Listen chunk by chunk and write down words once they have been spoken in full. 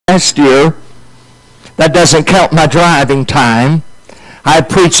last year. That doesn't count my driving time. I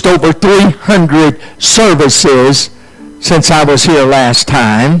preached over 300 services since I was here last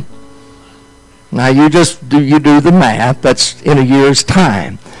time. Now you do the math. That's in a year's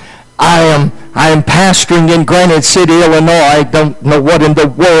time. I am pastoring in Granite City, Illinois. I don't know what in the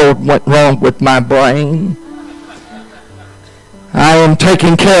world went wrong with my brain. I am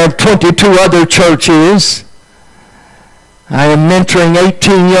taking care of 22 other churches. I am mentoring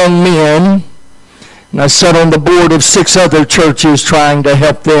 18 young men. And I sit on the board of 6 other churches trying to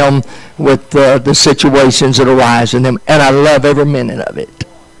help them with the situations that arise in them. And I love every minute of it.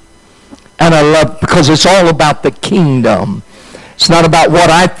 And I love, because it's all about the kingdom. It's not about what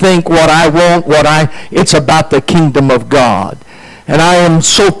I think, what I want, it's about the kingdom of God. And I am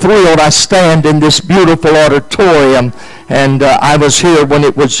so thrilled. I stand in this beautiful auditorium, and I was here when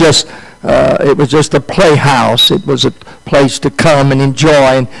it was just a playhouse. It was a place to come and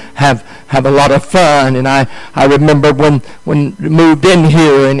enjoy and have a lot of fun. And I remember when moved in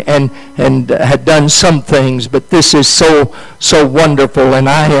here and had done some things, but this is so wonderful. And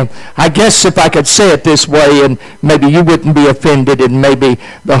I guess if I could say it this way, and maybe you wouldn't be offended, and maybe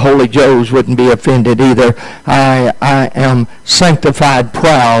the Holy Joes wouldn't be offended either, I am sanctified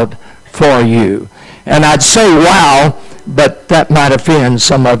proud for you. And I'd say wow, but that might offend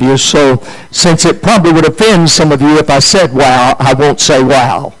some of you. So since it probably would offend some of you if I said wow, I won't say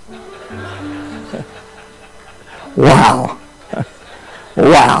wow. Wow.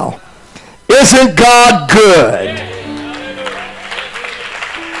 Wow. Isn't God good?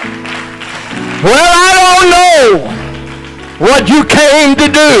 Well, I don't know what you came to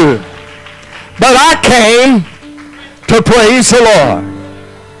do, but I came to praise the Lord.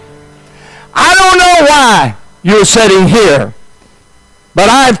 I don't know why you're sitting here, but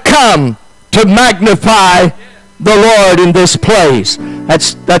I've come to magnify the Lord in this place.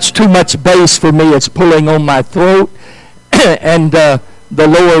 That's too much bass for me. It's pulling on my throat, and the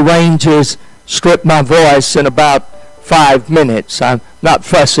lower ranges strip my voice in about 5 minutes. I'm not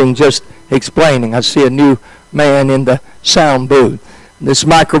fussing, just explaining. I see a new man in the sound booth. This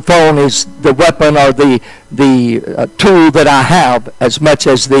microphone is the weapon, or the tool that I have, as much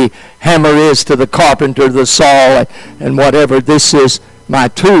as the hammer is to the carpenter, the saw, and whatever. This is my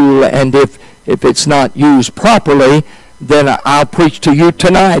tool, and if it's not used properly, then I'll preach to you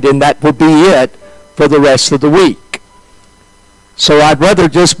tonight, and that will be it for the rest of the week. So I'd rather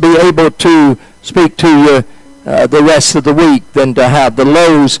just be able to speak to you the rest of the week than to have the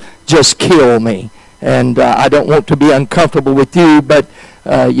lows just kill me. And I don't want to be uncomfortable with you, but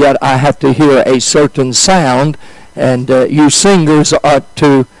yet I have to hear a certain sound, and you singers ought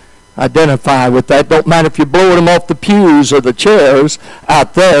to identify with that. Don't matter if you're blowing them off the pews or the chairs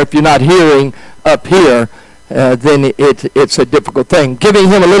out there. If you're not hearing up here, then it's a difficult thing. Giving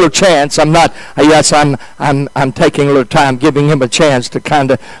him a little chance. I'm taking a little time, giving him a chance to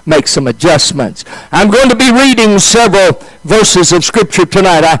kind of make some adjustments. I'm going to be reading several verses of Scripture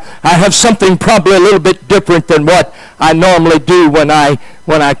tonight. I have something probably a little bit different than what I normally do when I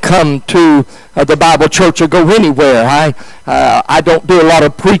come to the Bible church or go anywhere. I don't do a lot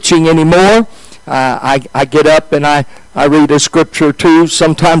of preaching anymore. I get up and I read a scripture or two.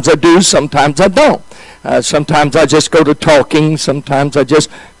 Sometimes I do, sometimes I don't. Sometimes I just go to talking. Sometimes I just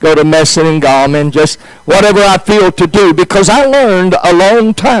go to messing and gawming, just whatever I feel to do. Because I learned a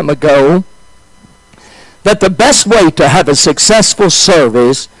long time ago that the best way to have a successful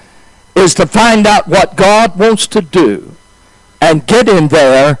service is to find out what God wants to do and get in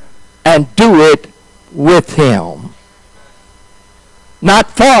there and do it with Him. Not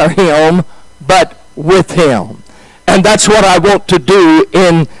for Him, but with Him. And that's what I want to do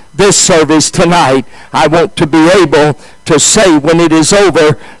in this service tonight. I want to be able to say when it is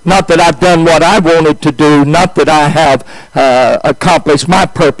over, not that I've done what I wanted to do, not that I have accomplished my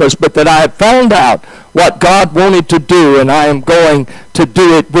purpose, but that I have found out what God wanted to do, and I am going to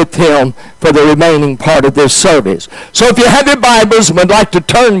do it with Him for the remaining part of this service. So if you have your Bibles and would like to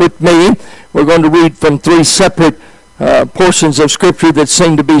turn with me, we're going to read from 3 separate portions of Scripture that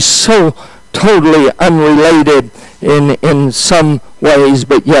seem to be so totally unrelated in some ways,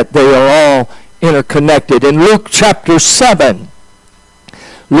 but yet they are all interconnected. In Luke chapter 7,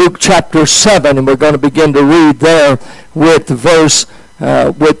 and we're going to begin to read there with verse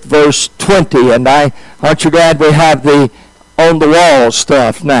 20. And aren't you glad we have the on the wall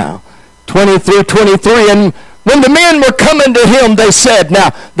stuff now? 20 through 23. And when the men were coming to him, they said,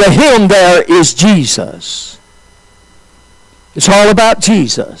 now the him there is Jesus. It's all about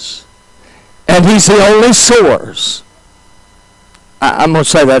Jesus. And He's the only source. I'm going to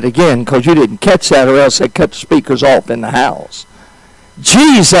say that again because you didn't catch that, or else they cut the speakers off in the house.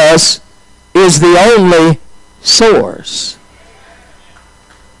 Jesus is the only source.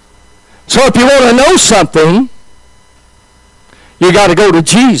 So if you want to know something, you got to go to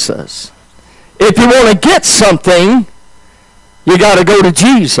Jesus. If you want to get something, you got to go to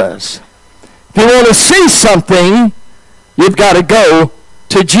Jesus. If you want to see something, you've got to go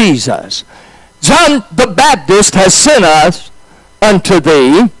to Jesus. John the Baptist has sent us unto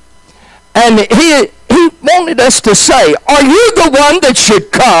thee, and he wanted us to say, are you the one that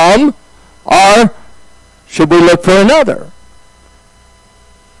should come, or should we look for another?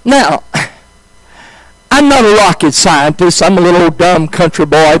 Now, I'm not a rocket scientist. I'm a little old dumb country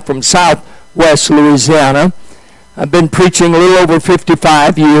boy from southwest Louisiana. I've been preaching a little over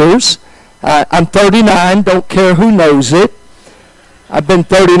 55 years. I'm 39, don't care who knows it. I've been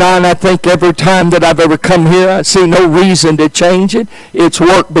 39, I think, every time that I've ever come here. I see no reason to change it. It's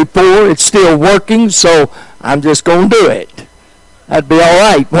worked before. It's still working, so I'm just going to do it. That'd be all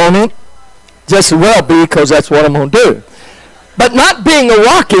right, won't it? Just as well be, because that's what I'm going to do. But not being a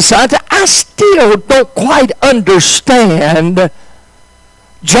rocket scientist, I still don't quite understand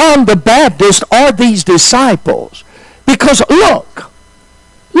John the Baptist or these disciples. Because look,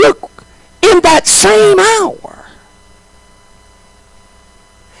 in that same hour,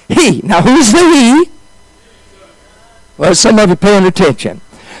 he, now who's the he? Well, some of you paying attention.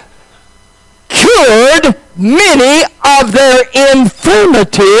 Cured many of their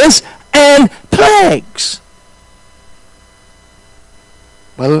infirmities and plagues.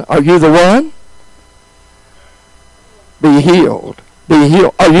 Well, are you the one? Be healed. Be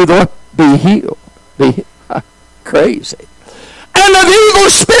healed. Are you the one? Be healed. Be healed. Crazy. And of evil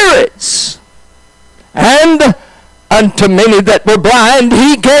spirits. And unto many that were blind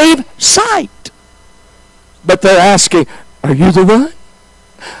he gave sight. But they're asking, are you the one?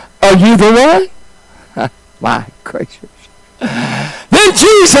 Are you the one? My gracious. Then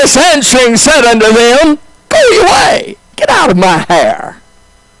Jesus answering said unto them, go your way. Get out of my hair.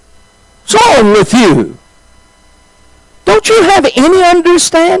 What's wrong with you? Don't you have any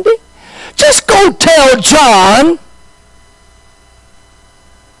understanding? Just go tell John.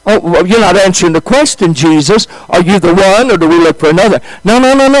 Oh, well, you're not answering the question, Jesus. Are you the one, or do we look for another? No.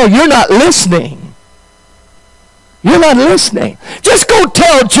 You're not listening. You're not listening. Just go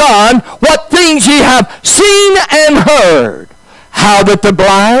tell John what things ye have seen and heard. How that the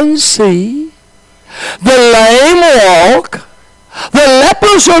blind see, the lame walk, the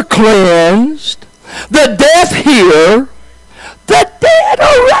lepers are cleansed, the deaf hear, the dead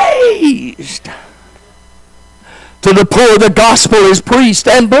are raised. To the poor the gospel is preached,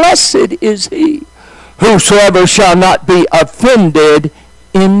 and blessed is he whosoever shall not be offended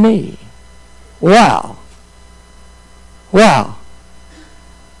in me. Wow. Wow.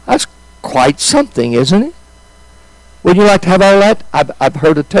 That's quite something, isn't it? Would you like to have all that? I've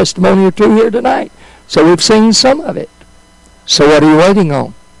heard a testimony or two here tonight, so we've seen some of it. So what are you waiting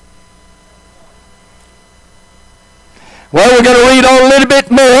on? Well, we're going to read on a little bit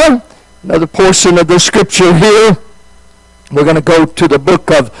more. Another portion of the scripture here. We're going to go to the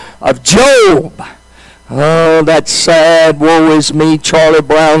book of Job. Oh, that sad, woe is me, Charlie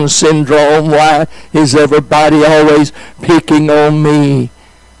Brown syndrome. Why is everybody always picking on me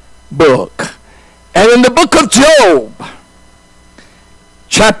book? And in the book of Job,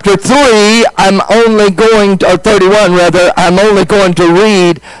 chapter 3, I'm only going to, or 31 rather, I'm only going to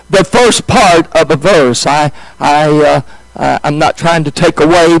read the first part of a verse. I'm not trying to take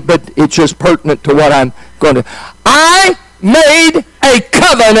away, but it's just pertinent to what I'm going to. I made a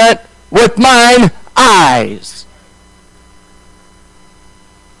covenant with mine eyes.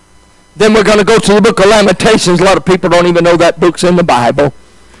 Then we're going to go to the book of Lamentations. A lot of people don't even know that book's in the Bible.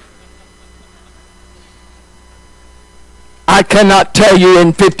 I cannot tell you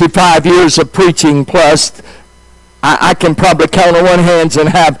in 55 years of preaching plus, I can probably count on one hand and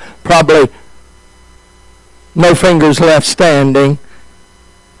have probably no fingers left standing.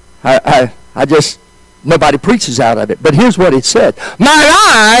 I just, nobody preaches out of it. But here's what it said. Mine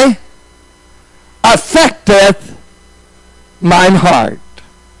eye affecteth mine heart.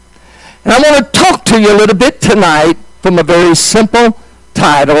 And I want to talk to you a little bit tonight from a very simple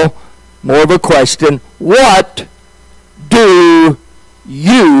title, more of a question. What do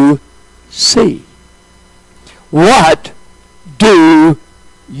you see? What do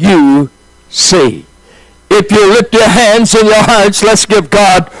you see? If you lift your hands and your hearts, let's give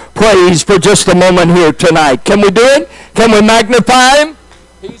God praise for just a moment here tonight. Can we do it? Can we magnify him?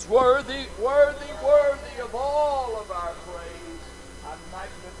 He's worthy, worthy, worthy of all of our praise. I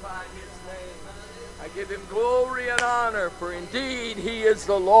magnify his name. I give him glory and honor, for indeed he is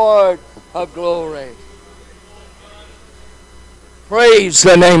the Lord of glory. Praise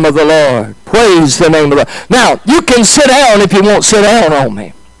the name of the Lord. Praise the name of the Lord. Now, you can sit down if you won't sit down on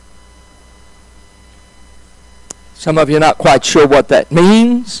me. Some of you are not quite sure what that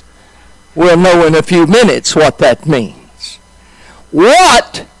means. We'll know in a few minutes what that means.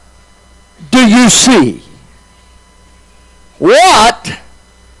 What do you see? What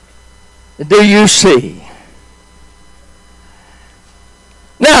do you see?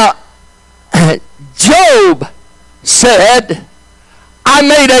 Now, Job said, I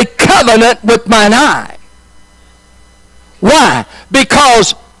made a covenant with mine eye. Why?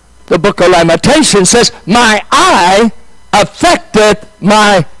 Because the book of Lamentations says, my eye affecteth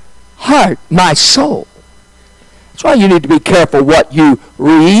my heart, my soul. That's why you need to be careful what you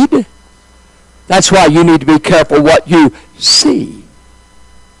read. That's why you need to be careful what you see.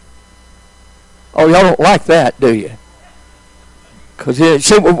 Oh, y'all don't like that, do you? Because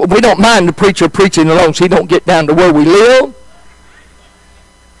see, we don't mind the preacher preaching along so he don't get down to where we live.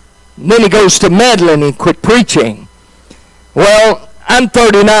 And then he goes to meddling and quit preaching. Well, I'm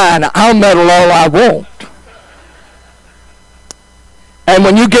 39. I'll meddle all I want. And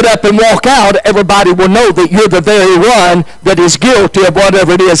when you get up and walk out, everybody will know that you're the very one that is guilty of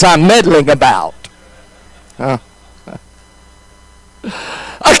whatever it is I'm meddling about. A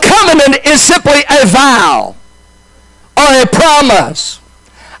covenant is simply a vow or a promise.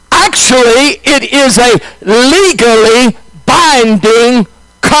 Actually, it is a legally binding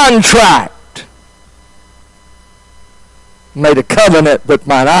contract. Made a covenant with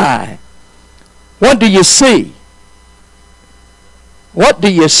mine eye. What do you see? What do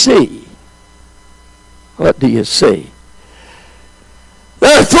you see? What do you see?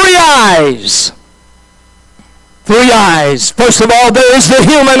 There are three eyes. Three eyes. First of all, there is the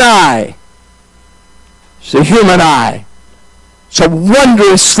human eye. It's the human eye. It's a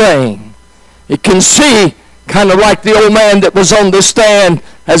wondrous thing. It can see, kind of like the old man that was on the stand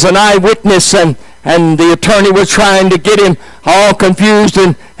as an eyewitness, and the attorney was trying to get him all confused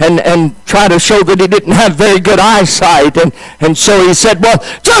and try to show that he didn't have very good eyesight. And so he said, well,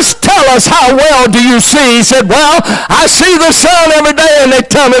 just tell us, how well do you see? He said, well, I see the sun every day, and they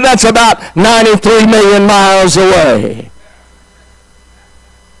tell me that's about 93 million miles away.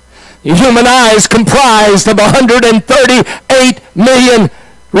 The human eye is comprised of 138 million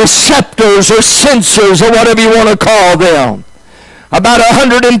receptors or sensors or whatever you want to call them. About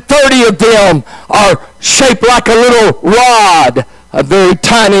 130 of them are shaped like a little rod, a very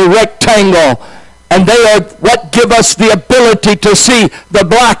tiny rectangle, and they are what give us the ability to see the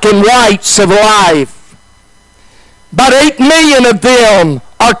black and whites of life. About 8 million of them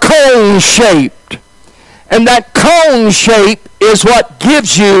are cone-shaped, and that cone shape is what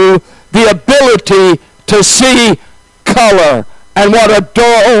gives you the ability to see color, and what a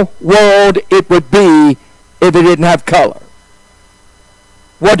dull world it would be if it didn't have color.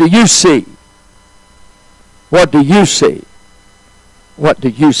 What do you see? What do you see? What do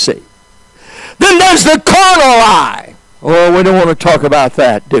you see? Then there's the carnal eye. Oh, we don't want to talk about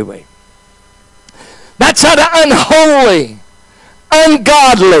that, do we? That's that unholy,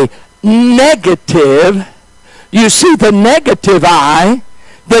 ungodly, negative. You see, the negative eye,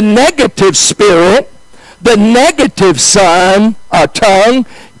 the negative spirit, the negative tongue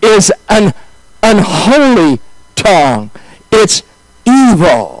is an unholy tongue. It's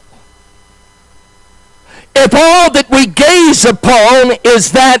evil. If all that we gaze upon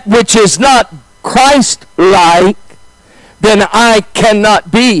is that which is not Christ-like, then I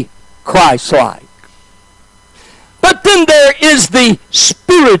cannot be Christ-like. But then there is the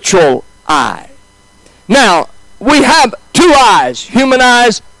spiritual eye. Now, we have two eyes. Human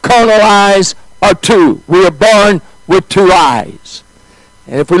eyes, carnal eyes are two. We are born with two eyes.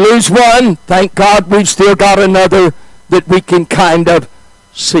 And if we lose one, thank God we've still got another that we can kind of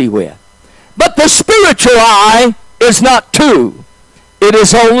see with. But the spiritual eye is not two. It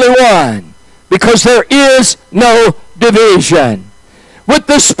is only one, because there is no division. With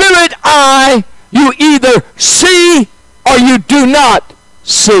the spirit eye, you either see or you do not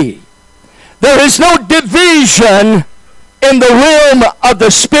see. There is no division in the realm of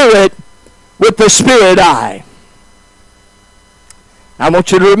the spirit with the spirit eye. I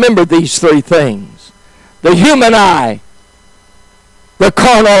want you to remember these three things. The human eye, the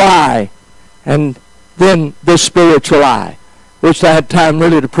carnal eye, and then the spiritual eye. Wish I had time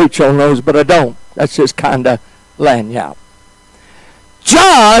really to preach on those, but I don't. That's just kind of laying out.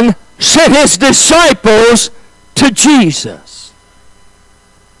 John sent his disciples to Jesus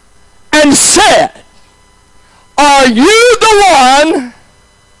and said, are you the one,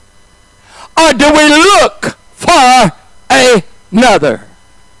 or do we look for another?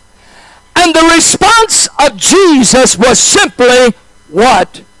 And the response of Jesus was simply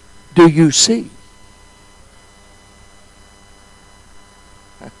what do you see?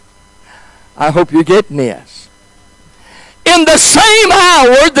 I hope you're getting this. In the same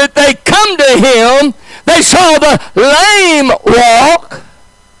hour that they come to him, they saw the lame walk,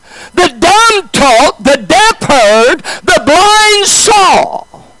 the dumb talk, the deaf heard, the blind saw,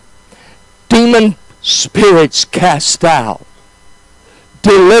 demon spirits cast out,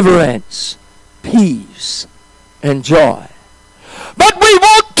 deliverance, peace, and joy. But we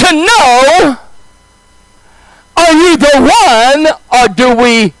want to know, are you the one, or do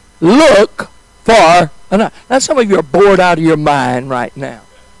we look for another? Now some of you are bored out of your mind right now.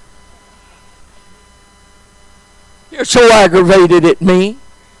 You're so aggravated at me.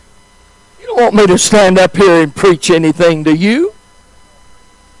 You don't want me to stand up here and preach anything to you.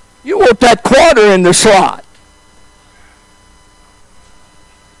 You want that quarter in the slot.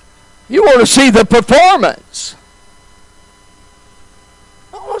 You want to see the performance.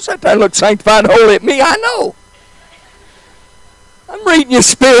 Oh, don't sit there and look sanctified and holy at me. I know. I'm reading your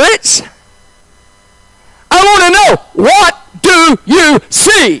spirits. I want to know, what do you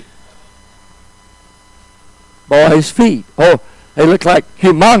see? Boys' feet. Oh, they look like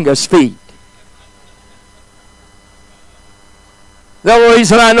humongous feet. The only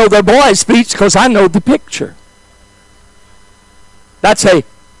reason I know they're boys' feet is because I know the picture. That's a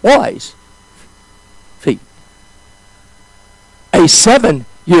boy's feet. A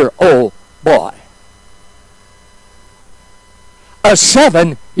 7-year-old boy. A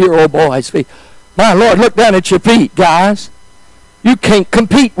 7-year-old boy's feet. My Lord, look down at your feet, guys. You can't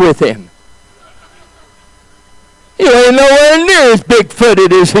compete with him. You ain't nowhere near as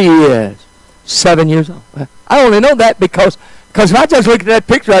big-footed as he is. 7 years old. I only know that because if I just look at that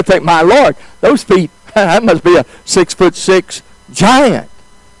picture, I think, my Lord, those feet, that must be a 6'6" giant.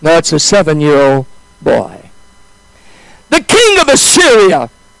 No, it's a 7-year-old boy. The king of Assyria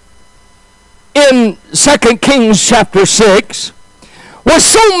in 2 Kings chapter 6 was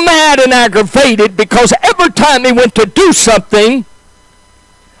so mad and aggravated because every time he went to do something,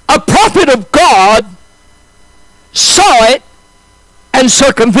 a prophet of God saw it and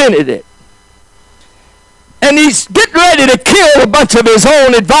circumvented it. And he's getting ready to kill a bunch of his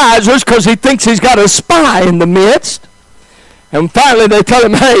own advisors because he thinks he's got a spy in the midst. And finally they tell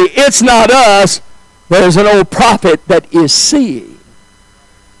him, hey, it's not us. There's an old prophet that is seeing.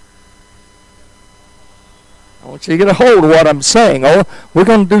 I want you to get a hold of what I'm saying. Oh, we're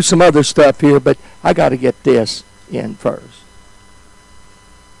going to do some other stuff here, but I got to get this in first.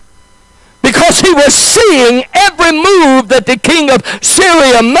 Because he was seeing every move that the king of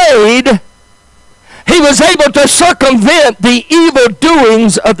Syria made, he was able to circumvent the evil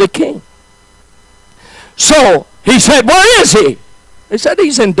doings of the king. So he said, where is he? They said,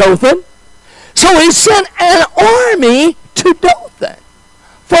 he's in Dothan. So he sent an army to Dothan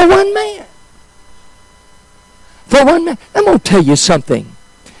for one man. For one man. I'm going to tell you something.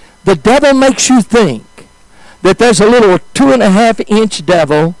 The devil makes you think that there's a little 2.5-inch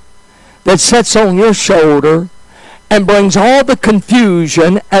devil that sits on your shoulder and brings all the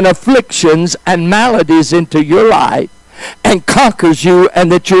confusion and afflictions and maladies into your life and conquers you,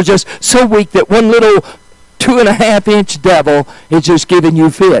 and that you're just so weak that one little 2.5-inch devil is just giving you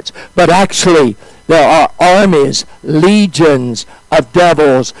fits. But actually, there are armies, legions of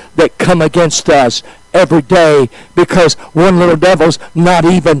devils that come against us every day because one little devil's not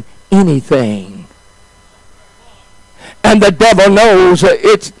even anything. And the devil knows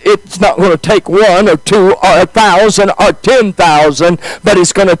it's not going to take 1 or 2 or 1,000 or 10,000, but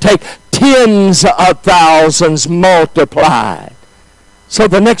it's going to take tens of thousands multiplied. So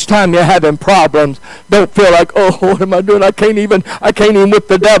the next time you're having problems, don't feel like, oh, what am I doing? I can't even whip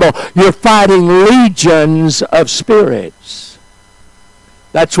the devil. You're fighting legions of spirits.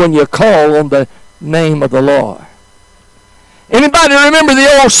 That's when you call on the name of the Lord. Anybody remember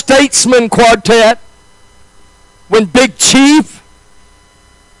the old Statesman Quartet? When Big Chief,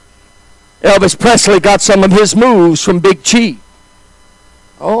 Elvis Presley got some of his moves from Big Chief.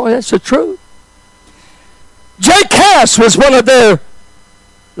 Oh, that's the truth. Jay Cass was one of their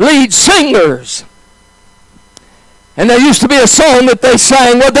lead singers. And there used to be a song that they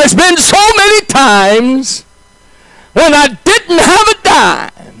sang, well, there's been so many times when I didn't have a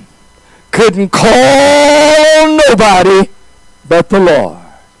dime, couldn't call nobody but the Lord.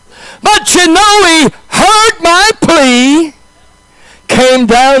 But you know, he heard my plea, came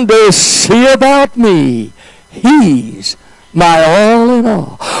down to see about me. He's my all in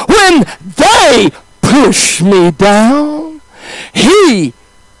all. When they push me down, he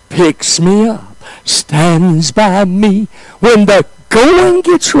picks me up, stands by me. When the going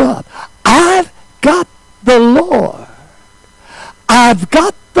gets rough, I've got the Lord. I've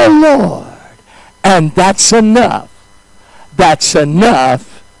got the Lord. And that's enough. That's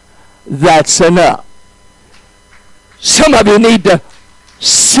enough. That's enough. Some of you need to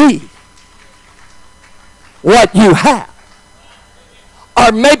see what you have.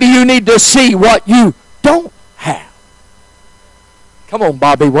 Or maybe you need to see what you don't have. Come on,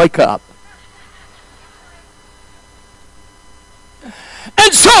 Bobby, wake up.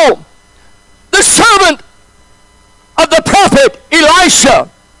 And so, the servant of the prophet Elisha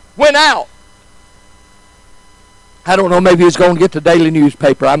went out. I don't know, maybe he was going to get the daily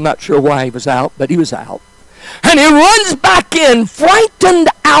newspaper. I'm not sure why he was out, but he was out. And he runs back in, frightened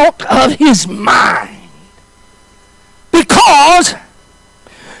out of his mind. Because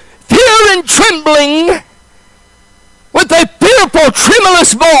fear and trembling, with a fearful,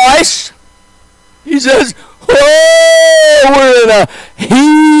 tremulous voice, he says, oh, we're in a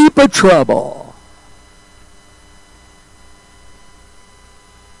heap of trouble.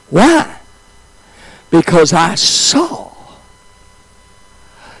 Why? Because I saw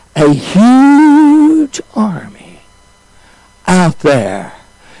a huge army out there.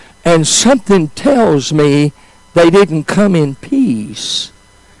 And something tells me they didn't come in peace,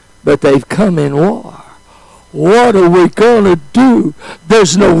 but they've come in war. What are we going to do?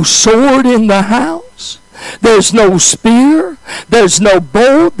 There's no sword in the house. There's no spear. There's no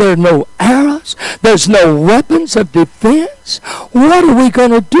bow. There's no arrows. There's no weapons of defense. What are we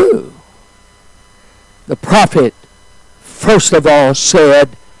going to do? The prophet, first of all,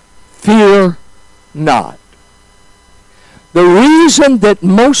 said, fear not. The reason that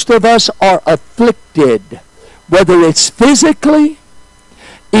most of us are afflicted, whether it's physically,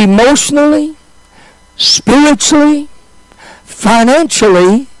 emotionally, spiritually,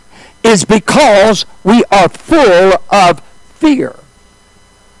 financially, is because we are full of fear.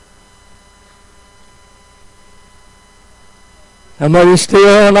 Somebody's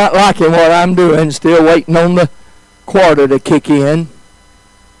still not liking what I'm doing, still waiting on the quarter to kick in.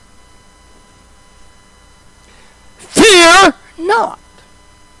 Fear not.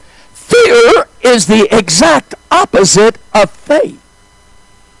 Fear is the exact opposite of faith.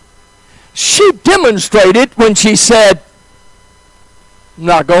 She demonstrated when she said, I'm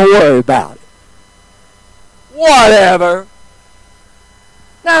not going to worry about it. Whatever.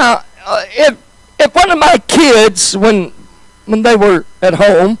 Now, if one of my kids, when they were at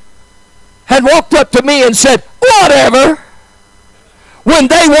home, had walked up to me and said, whatever, when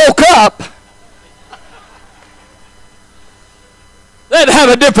they woke up, they'd have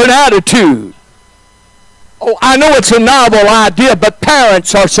a different attitude. Oh, I know it's a novel idea, but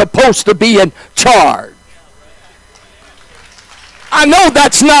parents are supposed to be in charge. I know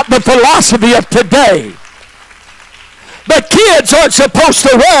that's not the philosophy of today. But kids aren't supposed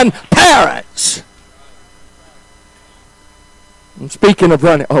to run parents. And speaking of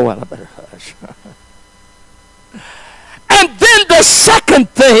running, oh, well, I better hush. And then the second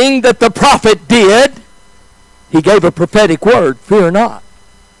thing that the prophet did, he gave a prophetic word, fear not.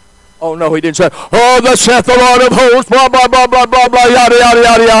 Oh, no, he didn't say, oh, thus saith the Lord of hosts, blah, blah, blah, blah, blah, blah, yada, yada,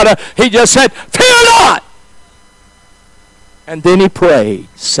 yada, yada. He just said, fear not. And then he prayed,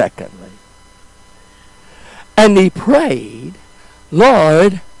 secondly. And he prayed,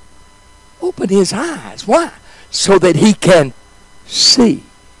 Lord, open his eyes. Why? So that he can see.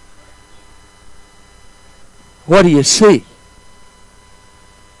 What do you see?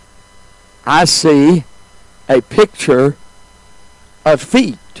 I see a picture of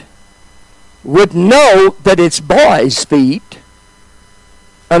feet. Would know that it's boys' feet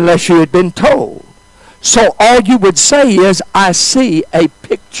unless you had been told. So all you would say is, I see a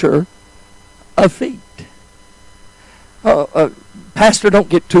picture of feet. Pastor, don't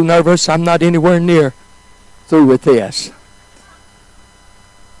get too nervous. I'm not anywhere near through with this.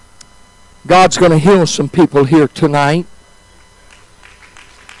 God's going to heal some people here tonight.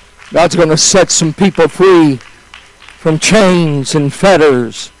 God's going to set some people free from chains and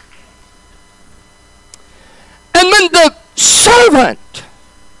fetters. And when the servant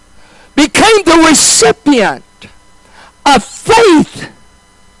became the recipient of faith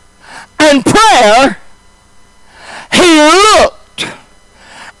and prayer, he looked,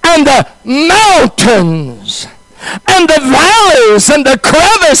 and the mountains and the valleys and the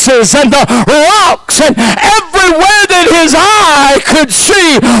crevices and the rocks and everywhere that his eye could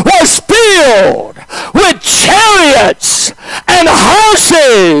see was filled with chariots and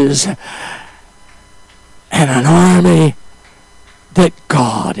horses and an army that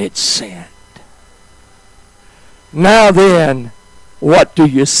God had sent. Now then, what do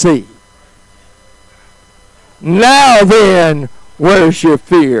you see? Now then, where's your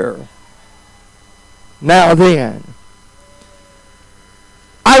fear? Now then,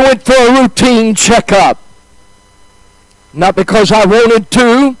 I went for a routine checkup. Not because I wanted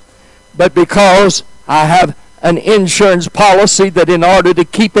to, but because I have an insurance policy that in order to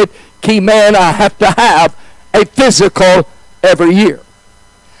keep it man, I have to have a physical every year.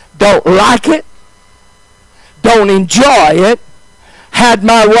 Don't like it. Don't enjoy it. Had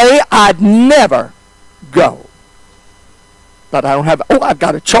my way, I'd never go. But I don't have, I've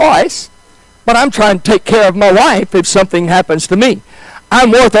got a choice. But I'm trying to take care of my wife if something happens to me. I'm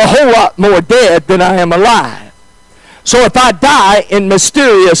worth a whole lot more dead than I am alive. So if I die in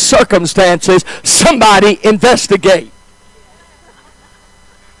mysterious circumstances, somebody investigate.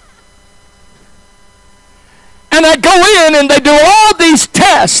 And I go in and they do all these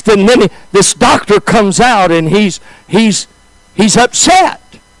tests, and then this doctor comes out and he's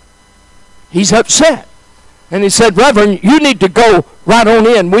upset. He's upset. And he said, Reverend, you need to go right on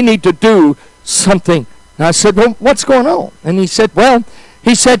in. We need to do something. And I said, well, what's going on? And he said, well,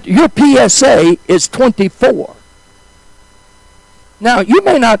 your PSA is 24. Now, you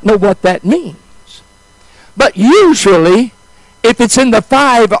may not know what that means, but usually, if it's in the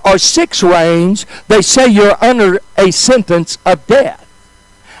 5 or 6 range, they say you're under a sentence of death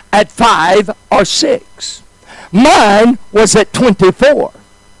at 5 or 6. Mine was at 24.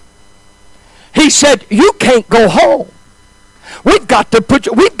 He said, you can't go home. We've got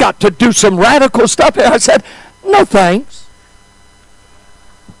to do some radical stuff here. I said, no thanks.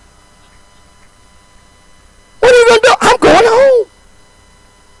 What are you going to do? I'm going home.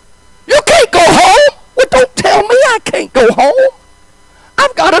 You can't go home. Well, don't tell me I can't go home.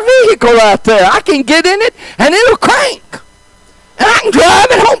 I've got a vehicle out there. I can get in it and it'll crank. And I can drive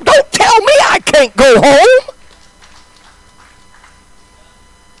it home. Don't tell me I can't go home.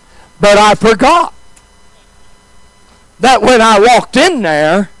 But I forgot that when I walked in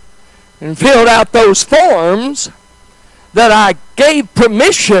there and filled out those forms, that I gave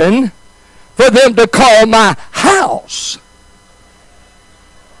permission for them to call my house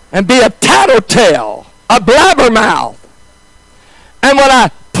and be a tattletale, a blabbermouth. And when I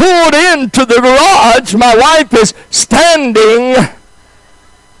pulled into the garage, my wife is standing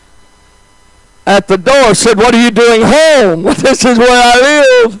at the door, said, what are you doing home? This is where I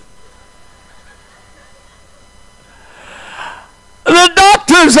live. The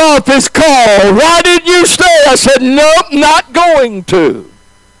doctor's office called. Why didn't you stay? I said, nope, not going to.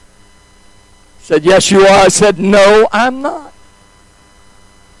 Said, yes, you are. I said, no, I'm not.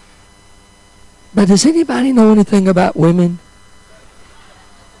 But does anybody know anything about women?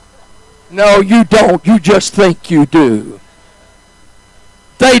 No, you don't. You just think you do.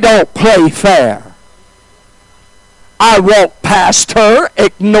 They don't play fair. I walked past her,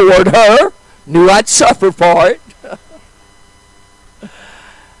 ignored her, knew I'd suffer for it.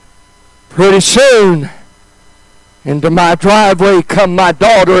 Pretty soon, into my driveway come my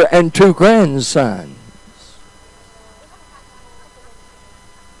daughter and 2 grandsons.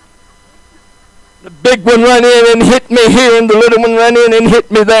 The big one ran in and hit me here, and the little one ran in and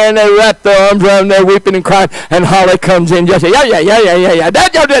hit me there, and they wrapped their arms around there, weeping and crying. And Holly comes in, just say, yeah.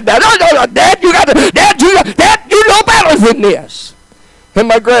 Dad, you know better than this. And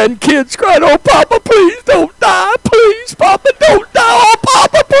my grandkids cried, oh, Papa, please don't die. Please, Papa, don't die. Oh,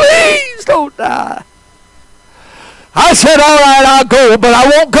 Papa, please don't die. I said, all right, I'll go, but I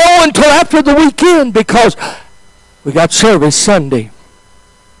won't go until after the weekend because we got service Sunday.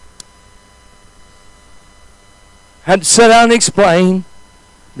 Had to sit down and explain.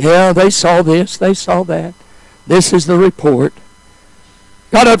 Yeah, they saw this, they saw that. This is the report.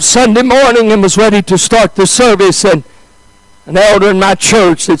 Got up Sunday morning and was ready to start the service, and an elder in my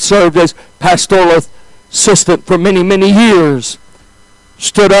church that served as pastoral assistant for many, many years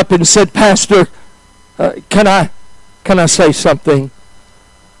stood up and said, Pastor, can I say something?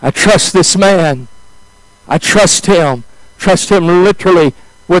 I trust this man. I trust him literally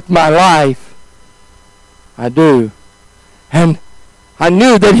with my life. I do. And I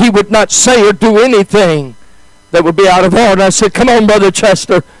knew that he would not say or do anything that would be out of order. I said, come on, Brother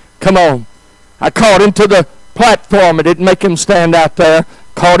Chester, come on. I called him to the platform. I didn't make him stand out there.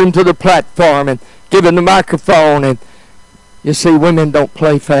 Called him to the platform and give him the microphone. And you see, women don't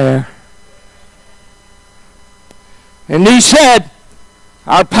play fair. And he said,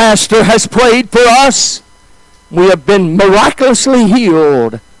 our pastor has prayed for us. We have been miraculously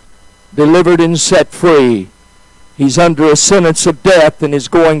healed, delivered and set free. He's under a sentence of death and is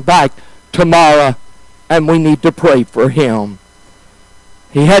going back tomorrow, and we need to pray for him.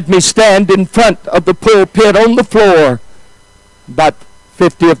 He had me stand in front of the pulpit on the floor. About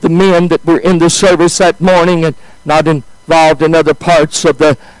 50 of the men that were in the service that morning and not involved in other parts of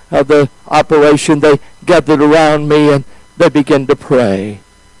the operation, they gathered around me and they began to pray.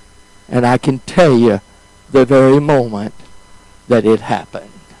 And I can tell you the very moment that it happened.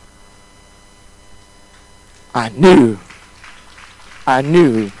 I knew. I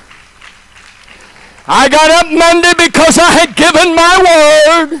got up Monday because I had given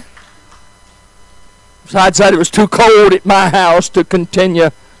my word. Besides that, it was too cold at my house to continue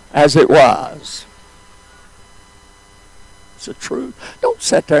as it was. It's the truth. Don't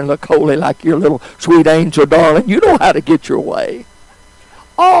sit there and look holy like your little sweet angel, darling. You know how to get your way.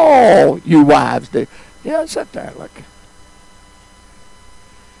 Oh, you wives do. Yeah, sit there and look.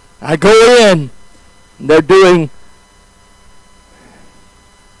 I go in, and they're doing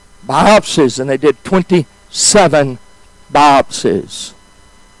biopsies, and they did 27 biopsies.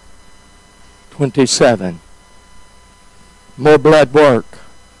 27. More blood work.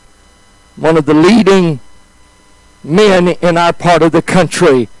 One of the leading men in our part of the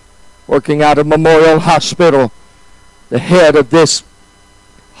country, working out of Memorial Hospital, the head of this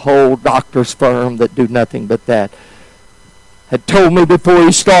whole doctor's firm that do nothing but that, had told me before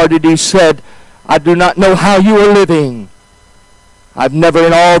he started, he said, I do not know how you are living. I've never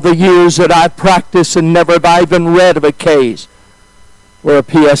in all the years that I've practiced, and never have I even read of a case where a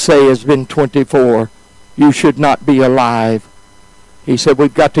PSA has been 24. You should not be alive. He said,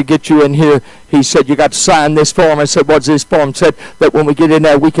 we've got to get you in here. He said, you got to sign this form. I said, what's this form? He said that when we get in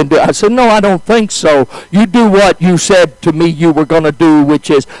there, we can do it. I said, no, I don't think so. You do what you said to me you were going to do, which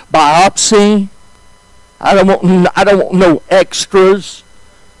is biopsy. I don't want no extras.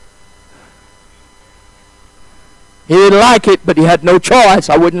 He didn't like it, but he had no choice.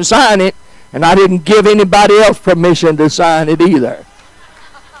 I wouldn't sign it, and I didn't give anybody else permission to sign it either.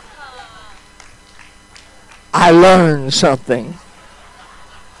 I learned something.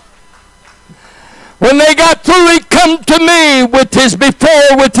 When they got through, he come to me with his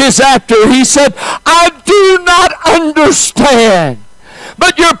before, with his after. He said, I do not understand,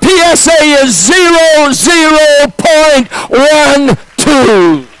 but your PSA is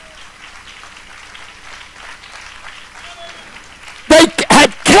 0.12. They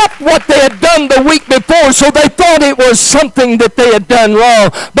had kept what they had done the week before, so they thought it was something that they had done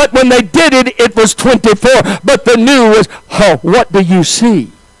wrong. But when they did it, it was 24. But the new was, oh, what do you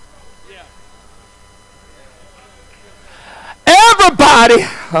see? Everybody,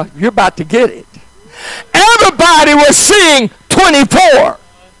 you're about to get it. Everybody was seeing 24.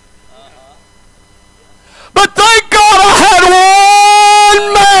 But thank God I had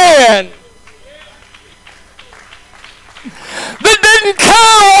one man that didn't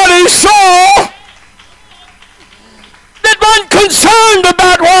care what he saw, that wasn't concerned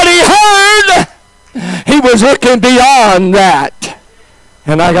about what he heard. He was looking beyond that.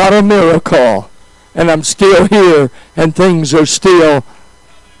 And I got a miracle. And I'm still here, and things are still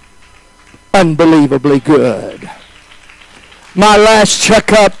unbelievably good. My last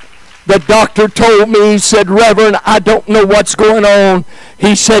checkup, the doctor told me, he said, Reverend, I don't know what's going on.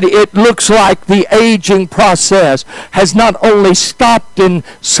 He said, it looks like the aging process has not only stopped in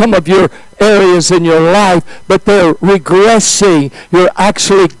some of your areas in your life, but they're regressing. You're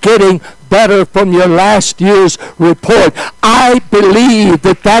actually getting better from your last year's report. I believe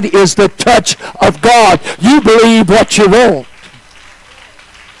that that is the touch of God. You believe what you want.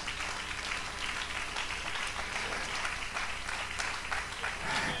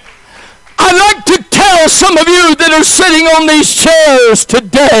 I'd like to tell some of you that are sitting on these chairs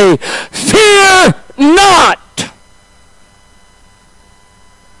today, fear not.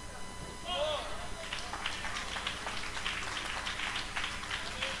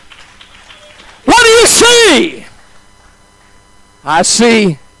 What do you see? I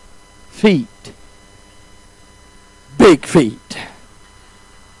see feet. Big feet.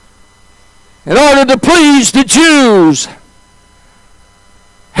 In order to please the Jews,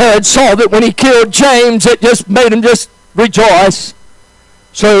 Herod saw that when he killed James, it just made him just rejoice.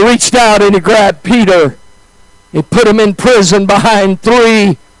 So he reached out and he grabbed Peter. He put him in prison behind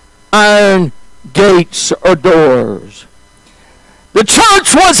 3 iron gates or doors. The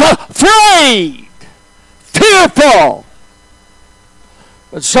church was afraid, fearful.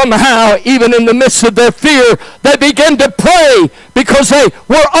 But somehow, even in the midst of their fear, they began to pray because they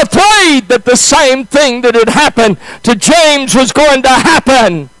were afraid that the same thing that had happened to James was going to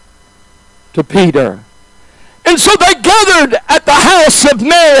happen to Peter. And so they gathered at the house of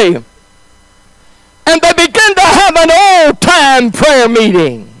Mary, and they began to have an old-time prayer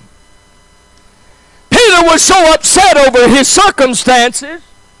meeting. Peter was so upset over his circumstances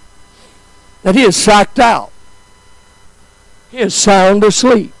that he is sacked out. He is sound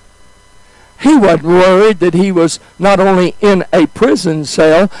asleep. He wasn't worried that he was not only in a prison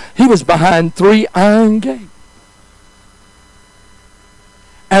cell, he was behind 3 iron gates.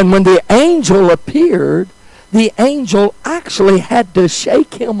 And when the angel appeared, the angel actually had to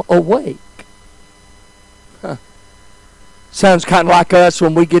shake him awake. Huh. Sounds kind of like us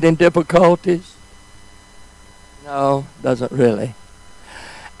when we get in difficulties. No, doesn't really.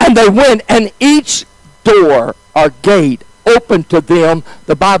 And they went, and each door or gate opened to them,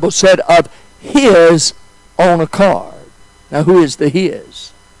 the Bible said, of his own accord. Now, who is the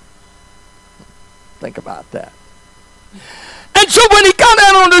his? Think about that. And so when he got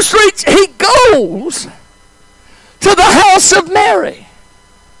out on the streets, he goes to the house of Mary.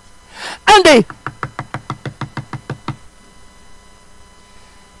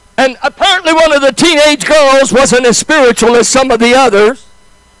 And apparently one of the teenage girls wasn't as spiritual as some of the others.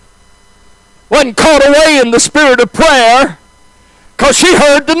 Wasn't caught away in the spirit of prayer because she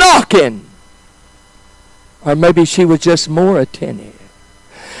heard the knocking. Or maybe she was just more attentive.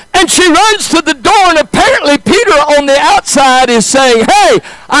 And she runs to the door, and apparently Peter on the outside is saying, hey,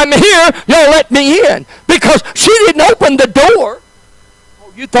 I'm here, y'all let me in. Because she didn't open the door.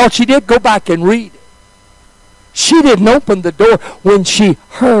 Oh, you thought she did? Go back and read it. She didn't open the door when she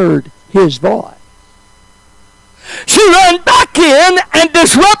heard his voice. She ran back in and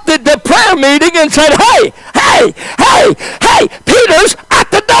disrupted the prayer meeting and said, hey, Peter's at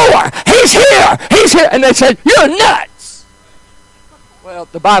the door. He's here. And they said, you're nuts. Well,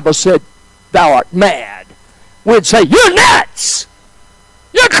 the Bible said, thou art mad. We'd say, you're nuts.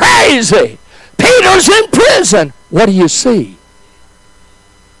 You're crazy. Peter's in prison. What do you see?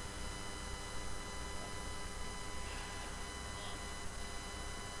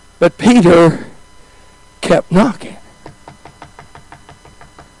 But Peter kept knocking.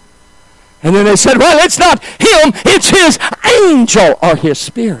 And then they said, well, it's not him, it's his angel or his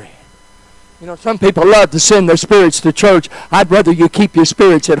spirit. You know, some people love to send their spirits to church. I'd rather you keep your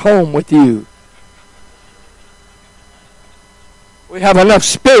spirits at home with you. We have enough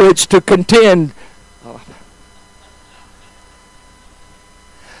spirits to contend.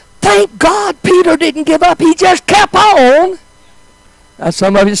 Thank God Peter didn't give up. He just kept on. Now,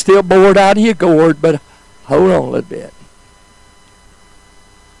 some of you still bored out of your gourd, but hold on a little bit.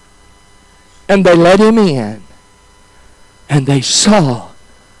 And they let him in. And they saw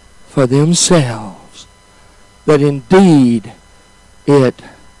for themselves that indeed it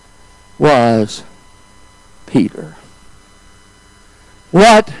was Peter.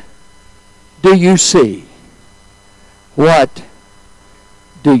 What do you see? What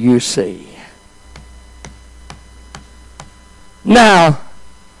do you see? Now,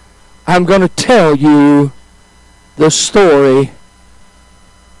 I'm going to tell you the story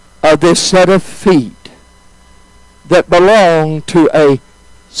of this set of feet that belonged to a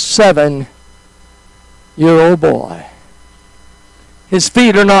 7-year-old boy. His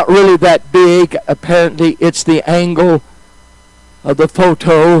feet are not really that big. Apparently, it's the angle of the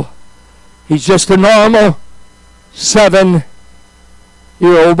photo. He's just a normal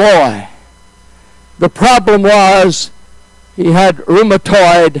 7-year-old boy. The problem was he had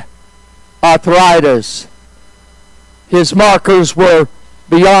rheumatoid arthritis. His markers were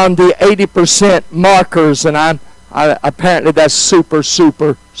beyond the 80% markers, and apparently that's super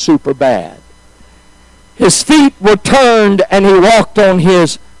bad. His feet were turned and he walked on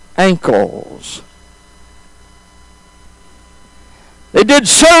his ankles. They did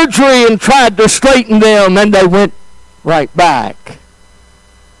surgery and tried to straighten them, and they went right back.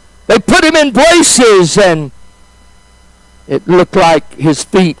 They put him in braces, and it looked like his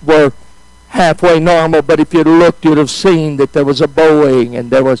feet were halfway normal, but if you'd looked, you'd have seen that there was a bowing, and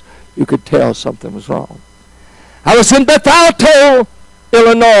you could tell something was wrong. I was in Beth Alto,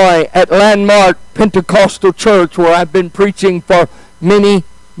 Illinois, at Landmark Pentecostal Church, where I've been preaching for many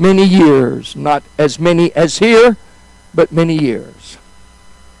years. Not as many as here, but many years.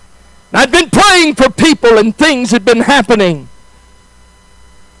 I'd been praying for people, and things had been happening.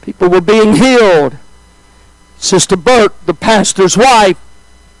 People were being healed. Sister Burke, the pastor's wife,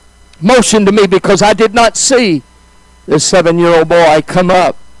 motioned to me because I did not see this 7-year-old boy come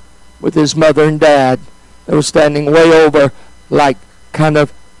up with his mother and dad. They were standing way over, like kind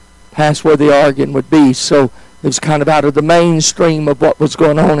of past where the organ would be. So it was kind of out of the mainstream of what was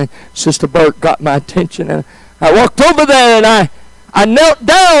going on. And Sister Burke got my attention. And I walked over there, and I knelt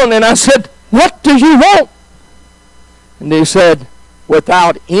down, and I said, "What do you want?" And he said,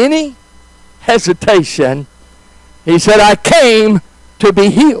 without any hesitation, he said, "I came to be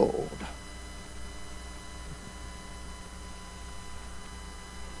healed."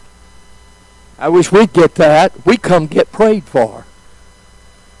 I wish we'd get that. We come get prayed for.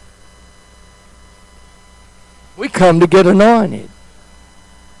 We come to get anointed.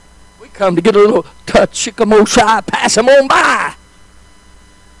 We come to get a little touch, shikamoshai, pass them on by.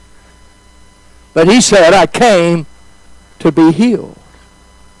 But he said, I came to be healed.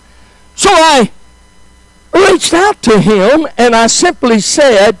 So I reached out to him and I simply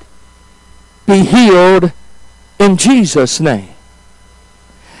said, be healed in Jesus' name.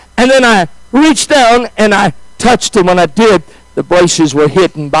 And then I reached down and I touched him. When I did, the braces were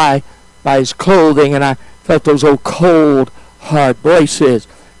hidden by his clothing, and I felt those old cold, hard braces.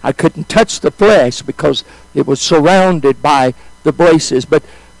 I couldn't touch the flesh because it was surrounded by the braces. But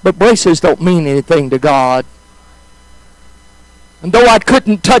braces don't mean anything to God. And though I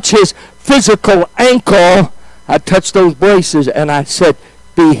couldn't touch his physical ankle, I touched those braces and I said,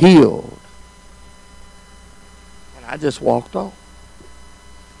 be healed. And I just walked off.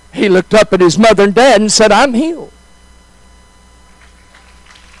 He looked up at his mother and dad and said, I'm healed.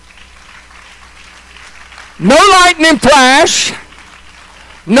 No lightning flash,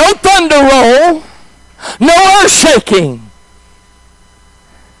 no thunder roll, no earth shaking.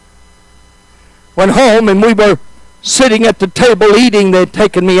 Went home and we were sitting at the table eating. They'd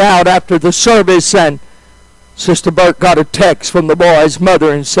taken me out after the service, and Sister Burke got a text from the boy's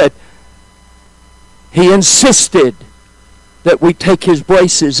mother and said, he insisted that we take his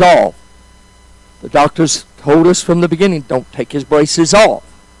braces off. The doctors told us from the beginning, don't take his braces off.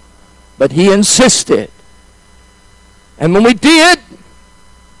 But he insisted. And when we did,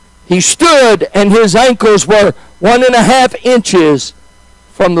 he stood and his ankles were 1.5 inches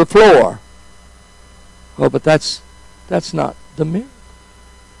from the floor. Oh, but that's not the miracle.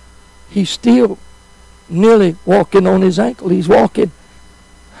 He's still nearly walking on his ankle. He's walking.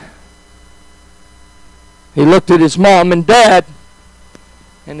 He looked at his mom and dad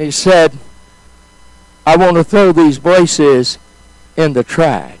and he said, I want to throw these braces in the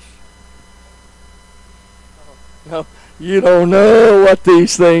trash. No, you don't know what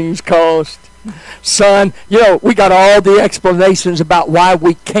these things cost. Son, you know, we got all the explanations about why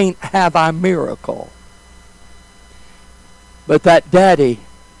we can't have our miracle. But that daddy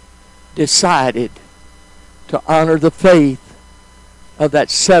decided to honor the faith of that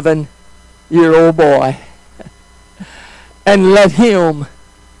 7-year-old boy and let him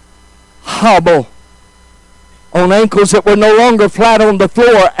hobble on ankles that were no longer flat on the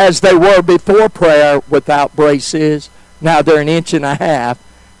floor as they were before prayer without braces. Now they're 1.5 inches,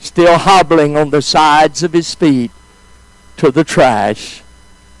 still hobbling on the sides of his feet to the trash.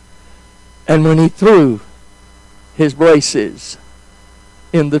 And when he threw his braces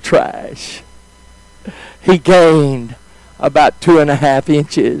in the trash, he gained about 2.5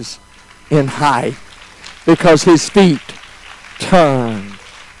 inches in height because his feet turned.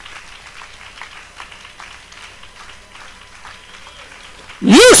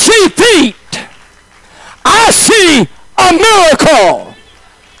 You see feet, I see a miracle.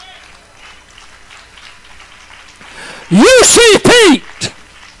 You see feet,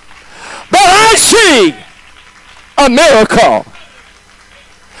 but I see a miracle.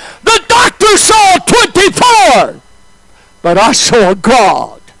 The doctor saw 24, but I saw a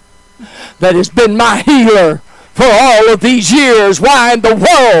God that has been my healer for all of these years. Why in the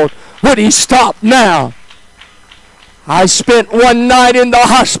world would he stop now? I spent one night in the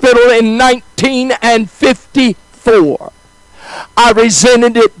hospital in 1954. I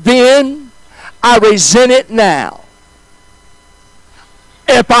resented it then. I resent it now.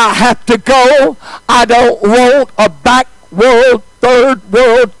 If I have to go, I don't want a back world, third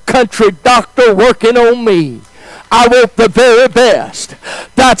world country doctor working on me. I want the very best.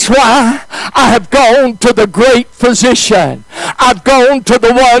 That's why I have gone to the great physician. I've gone to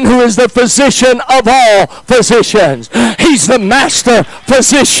the one who is the physician of all physicians. He's the master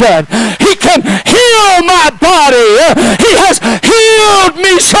physician. He can heal my body. He has healed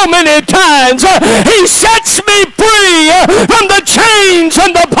me so many times. He sets me free from the chains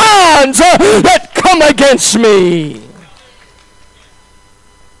and the bonds that come against me.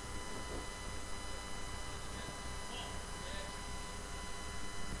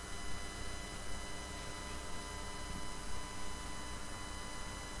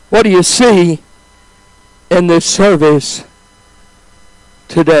 What do you see in this service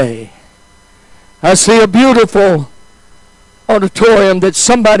today? I see a beautiful auditorium that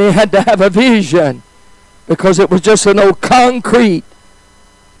somebody had to have a vision, because it was just an old concrete,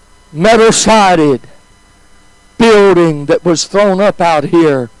 metal-sided building that was thrown up out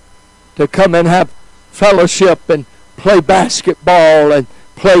here to come and have fellowship and play basketball and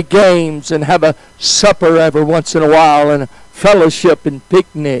play games and have a supper every once in a while and fellowship and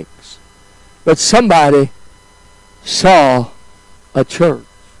picnics. But somebody saw a church.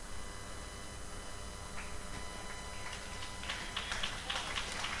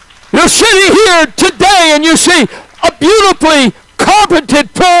 You're sitting here today and you see a beautifully carpeted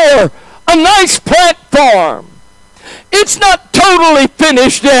floor, a nice platform. It's not totally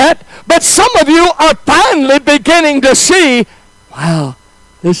finished yet, but some of you are finally beginning to see, wow,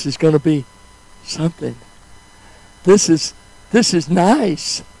 this is going to be something. This is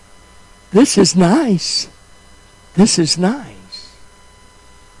nice. This is nice. This is nice.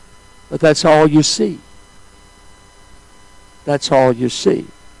 But that's all you see. That's all you see.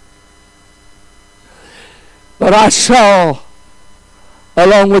 But I saw,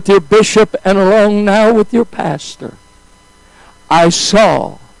 along with your bishop and along now with your pastor, I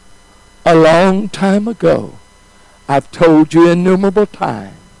saw a long time ago, I've told you innumerable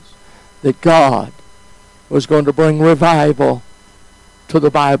times, that God was going to bring revival to the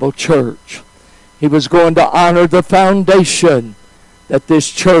Bible church. He was going to honor the foundation that this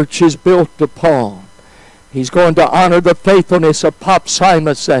church is built upon. He's going to honor the faithfulness of Pop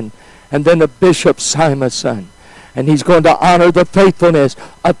Simonson and then of Bishop Simonson. And he's going to honor the faithfulness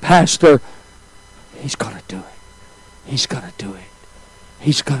of Pastor. He's going to do it. He's going to do it.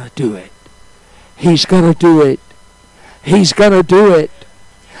 He's going to do it. He's going to do it. He's going to do it.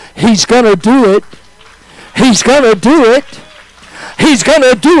 He's going to do it. He's going to do it. He's going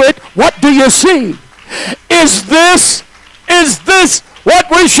to do it. What do you see? Is this what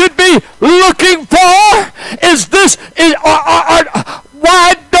we should be looking for?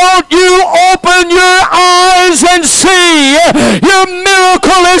 Why don't you open your eyes and see? Your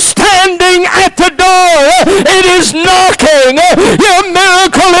miracle is standing at the door. It is knocking. Your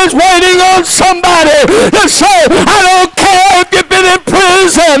miracle is waiting on somebody to say, I don't care if you've been in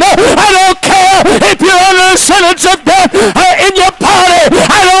prison. I don't care if you're under a sentence of death in your body.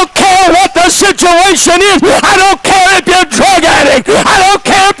 I don't care what the situation is. I don't care if you're a drug addict. I don't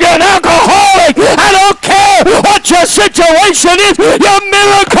care if you're an alcoholic. I don't care what your situation is. Your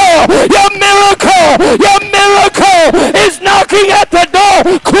miracle is knocking at the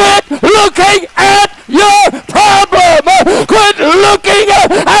door. Quit looking at your problem. Quit looking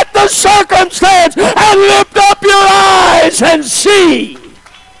at the circumstance and lift up your eyes and see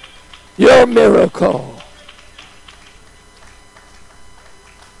your miracle.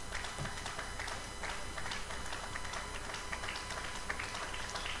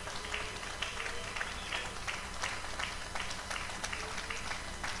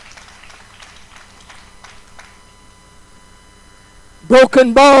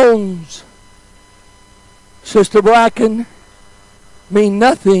 Broken bones, Sister Bracken, mean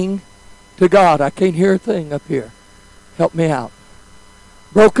nothing to God. I can't hear a thing up here. Help me out.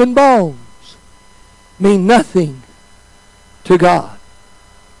 Broken bones mean nothing to God.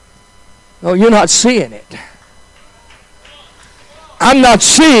 No, you're not seeing it. I'm not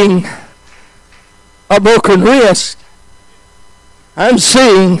seeing a broken wrist. I'm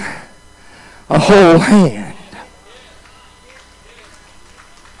seeing a whole hand.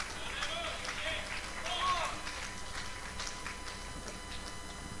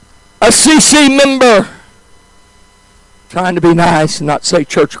 A CC member, trying to be nice and not say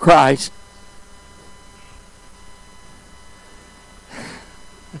Church of Christ.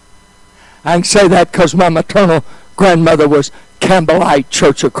 I can say that because my maternal grandmother was Campbellite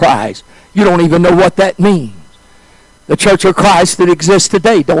Church of Christ. You don't even know what that means. The Church of Christ that exists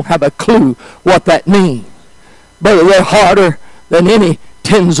today don't have a clue what that means. But they're harder than any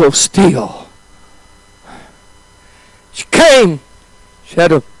tins of steel. She came. She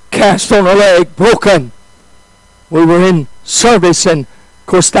had a cast on her leg, broken. We were in service, and of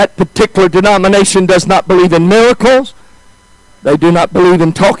course that particular denomination does not believe in miracles. They do not believe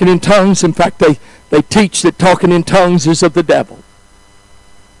in talking in tongues. In fact, they teach that talking in tongues is of the devil.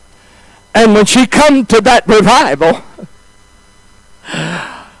 And when she come to that revival,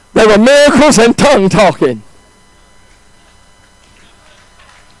 there were miracles and tongue talking.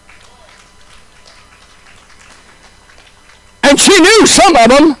 And she knew some of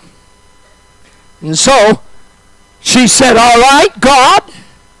them. And so she said, all right, God,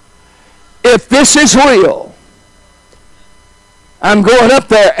 if this is real, I'm going up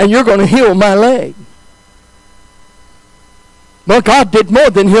there and you're going to heal my leg. Well, God did more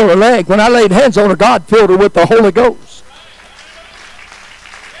than heal her leg. When I laid hands on her, God filled her with the Holy Ghost.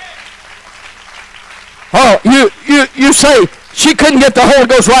 Oh, you say she couldn't get the Holy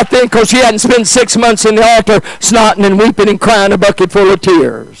Ghost right then because she hadn't spent 6 months in the altar snotting and weeping and crying a bucket full of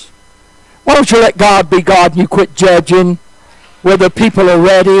tears. Why don't you let God be God and you quit judging whether people are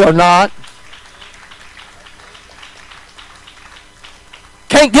ready or not?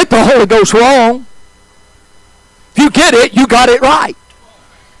 Can't get the Holy Ghost wrong. If you get it, you got it right.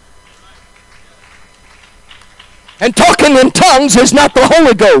 And talking in tongues is not the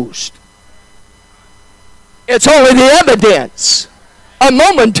Holy Ghost. It's only the evidence a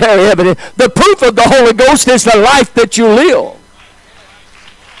momentary evidence. The proof of the Holy Ghost is the life that you live.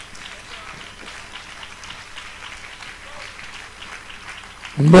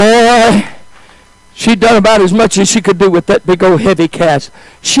 Boy, she'd done about as much as she could do with that big old heavy cast.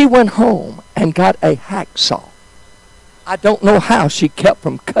 She went home and got a hacksaw. I don't know how she kept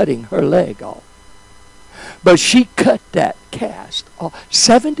from cutting her leg off. But she cut that cast off.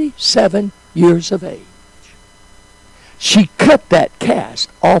 77 years of age. She cut that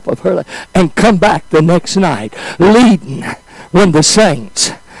cast off of her leg and come back the next night leading when the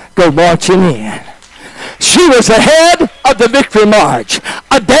saints go marching in. She was the head of the victory march,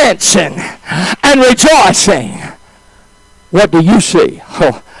 dancing and rejoicing. What do you see?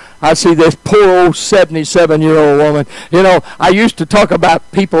 Oh, I see this poor old 77-year-old woman. You know, I used to talk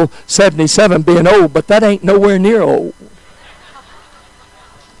about people 77 being old, but that ain't nowhere near old.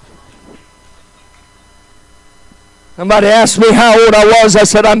 Somebody asked me how old I was. I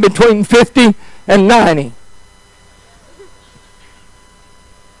said I'm between 50 and 90.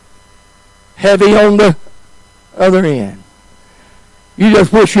 Heavy on the other end. You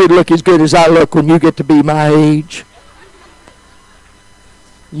just wish you'd look as good as I look when you get to be my age.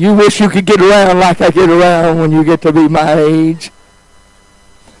 You wish you could get around like I get around when you get to be my age.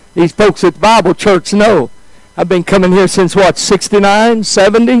 These folks at the Bible church know. I've been coming here since what, 69,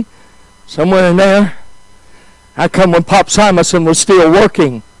 70? Somewhere in there. I come when Pop Simonson was still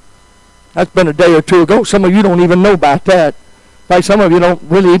working. That's been a day or two ago. Some of you don't even know about that. In fact, some of you don't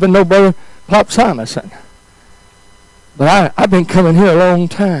really even know Brother Pop Simonson. But I've been coming here a long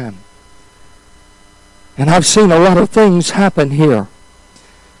time. And I've seen a lot of things happen here.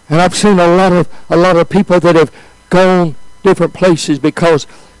 And I've seen a lot of people that have gone different places because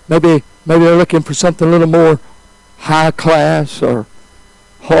maybe they're looking for something a little more high class or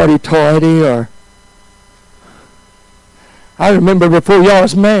hoity-toity. Or I remember before y'all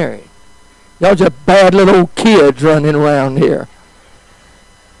was married, y'all just bad little old kids running around here.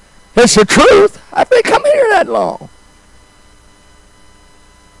 It's the truth. I've been coming here that long.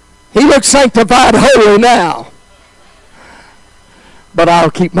 He looks sanctified, holy now. But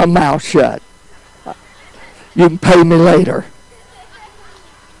I'll keep my mouth shut. You can pay me later.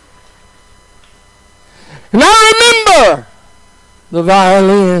 And I remember the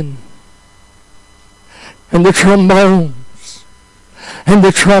violin and the trombones and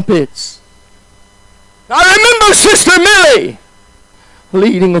the trumpets. I remember Sister Millie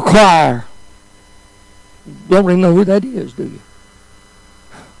leading a choir. You don't even know who that is, do you?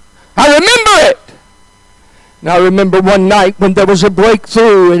 I remember it. And I remember one night when there was a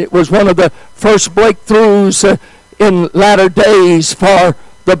breakthrough, and it was one of the first breakthroughs in latter days for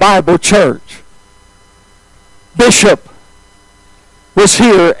the Bible church. Bishop was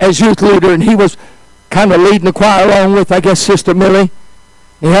here as youth leader, and he was kind of leading the choir along with, I guess, Sister Millie.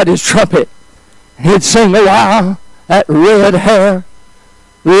 He had his trumpet, and he'd sing a while, that red hair,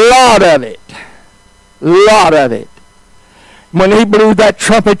 lot of it, lot of it. When he blew that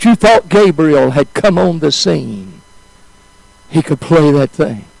trumpet, you thought Gabriel had come on the scene. He could play that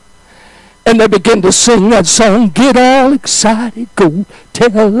thing. And they began to sing that song, get all excited, go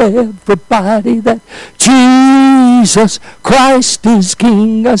tell everybody that Jesus Christ is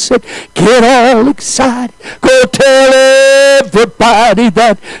King. I said, get all excited, go tell everybody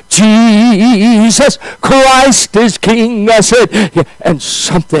that Jesus Christ is King. I said, yeah. And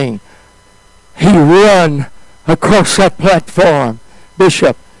something, he run across that platform,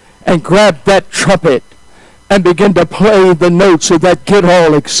 Bishop, and grabbed that trumpet and began to play the notes of that get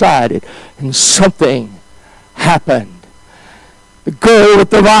all excited. And something happened. The girl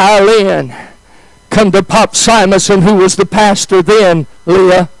with the violin come to Pop Simonson, who was the pastor then.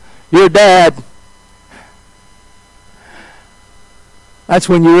 Leah, your dad. That's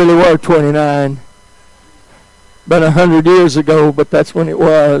when you really were 29. Been 100 years ago, but that's when it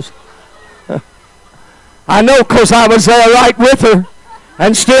was. I know because I was there right with her,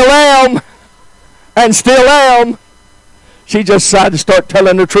 and still am, and still am. She just decided to start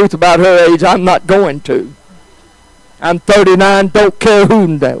telling the truth about her age. I'm not going to. I'm 39, don't care who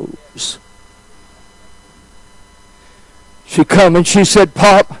knows. She come and she said,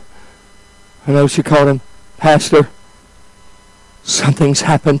 Pop, I know she called him, Pastor, something's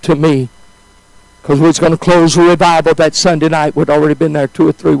happened to me. Because we was going to close the revival that Sunday night. We'd already been there 2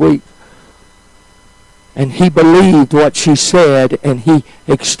 or 3 weeks. And he believed what she said, and he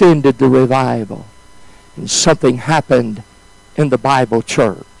extended the revival. And something happened in the Bible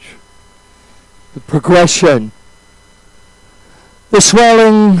church. The progression, the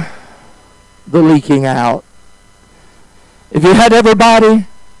swelling, the leaking out. If you had everybody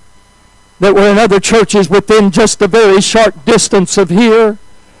that were in other churches within just a very short distance of here.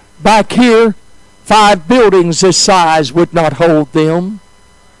 Back here, 5 buildings this size would not hold them.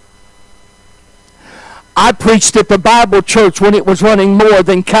 I preached at the Bible church when it was running more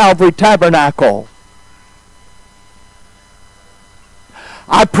than Calvary Tabernacle.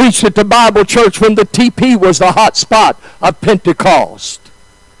 I preached at the Bible church when the TP was the hot spot of Pentecost.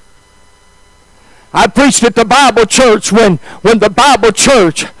 I preached at the Bible church when the Bible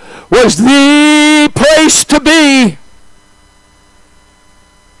church was the place to be.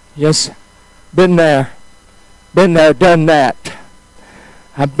 Yes, been there, done that.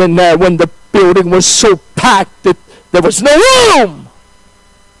 I've been there when the building was so packed that there was no room.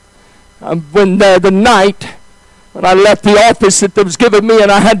 I've been there the night when I left the office that was given me,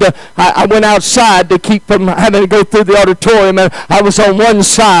 and I went outside to keep from having to go through the auditorium, and I was on one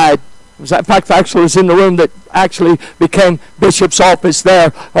side. In fact, actually, I was in the room that actually became Bishop's office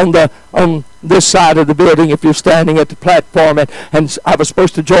there on this side of the building if you're standing at the platform. And I was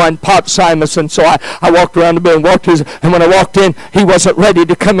supposed to join Pop Simonson, so I walked around the building, and when I walked in, he wasn't ready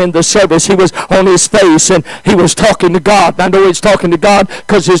to come in the service. He was on his face, and he was talking to God. And I know he's talking to God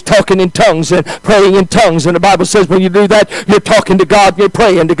because he's talking in tongues and praying in tongues. And the Bible says when you do that, you're talking to God, you're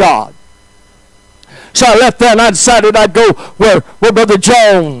praying to God. So I left there, and I decided I'd go where Brother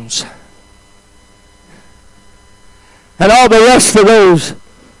Jones and all the rest of those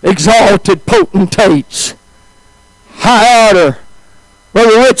exalted potentates, high order,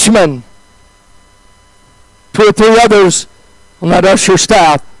 Brother Richmond, 2 or 3 others on that usher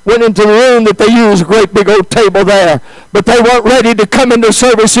staff, went into the room that they used, a great big old table there, but they weren't ready to come into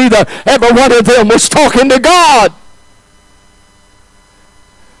service either. Every one of them was talking to God.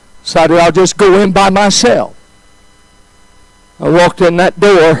 Decided I'll just go in by myself. I walked in that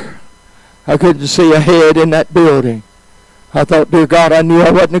door. I couldn't see a head in that building. I thought, dear God, I knew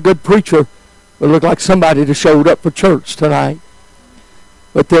I wasn't a good preacher. It looked like somebody that showed up for church tonight.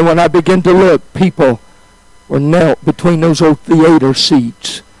 But then when I began to look, people were knelt between those old theater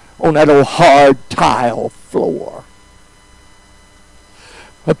seats on that old hard tile floor.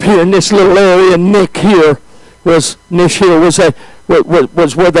 Up here in this little area, Nish here was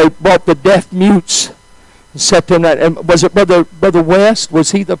where they brought the deaf mutes and set them that. And was it Brother West?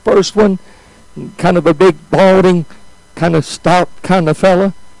 Was he the first one? Kind of a big balding, kind of stout kind of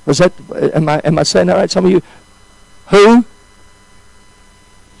fella. Was that? Am I saying that right? Some of you. Who?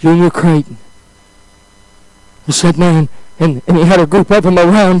 Junior Creighton. He said, man, and he had a group of them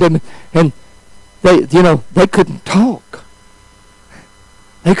around him, and they couldn't talk.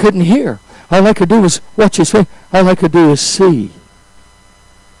 They couldn't hear. All I could do was watch his face. All I could do is see.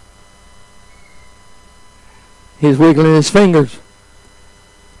 He was wiggling his fingers.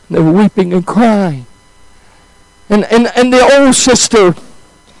 They were weeping and crying. And the old sister,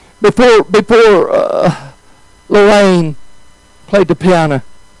 before Lorraine played the piano,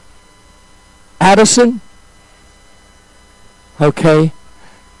 Addison, okay,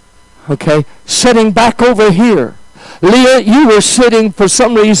 sitting back over here. Leah, you were sitting for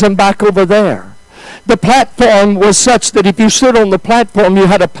some reason back over there. The platform was such that if you stood on the platform, you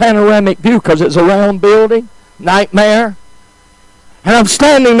had a panoramic view because it's a round building. Nightmare. And I'm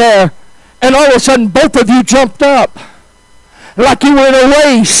standing there, and all of a sudden both of you jumped up like you were in a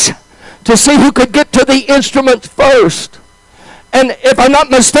race to see who could get to the instruments first. And if I'm not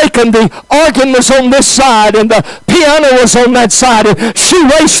mistaken, the organ was on this side and the piano was on that side. And she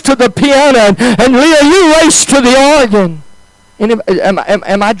raced to the piano, and Leah, you raced to the organ.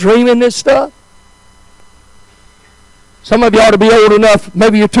 Am I dreaming this stuff? Some of you ought to be old enough.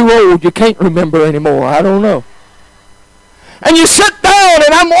 Maybe you're too old. You can't remember anymore. I don't know. And you sit down,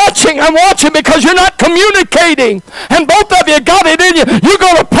 and I'm watching because you're not communicating. And both of you got it in you. You're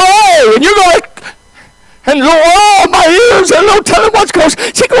going to pray, and you're going to... And oh, my ears, and no telling what's going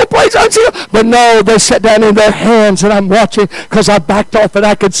on. She going to play something. But no, they sat down in their hands, and I'm watching because I backed off, and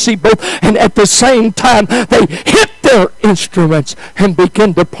I could see both. And at the same time, they hit their instruments and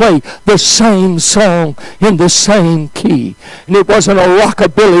began to play the same song in the same key. And it wasn't a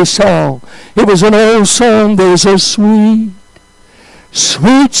rockabilly song. It was an old song. There's a sweet,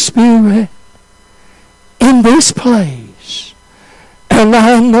 sweet spirit in this place. And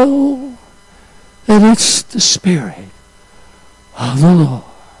I know that it's the Spirit of the Lord.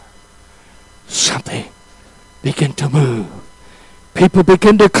 Something began to move. People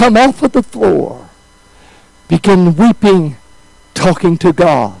begin to come off of the floor, begin weeping, talking to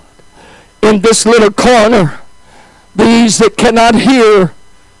God. In this little corner, these that cannot hear,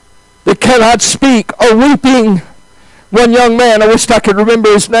 that cannot speak, are weeping. One young man, I wish I could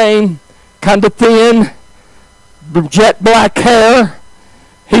remember his name, kind of thin, jet black hair.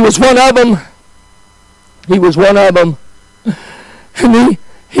 He was one of them. He was one of them. And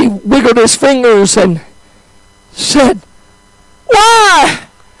he wiggled his fingers and said, "Why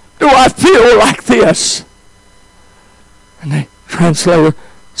do I feel like this?" And the translator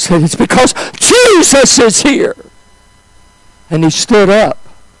said, "It's because Jesus is here." And he stood up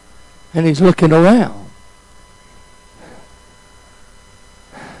and he's looking around.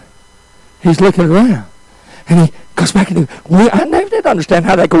 He's looking around. And he goes back and I never did understand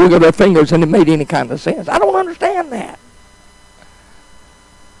how they could wiggle their fingers and it made any kind of sense. I don't understand that.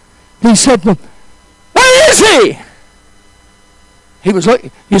 He said to them, "Where is he?" He was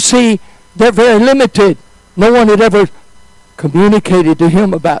looking. You see, they're very limited. No one had ever communicated to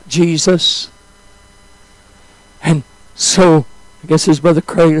him about Jesus. And so, I guess his brother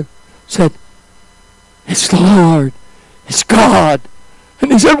Craig said, "It's the Lord. It's God."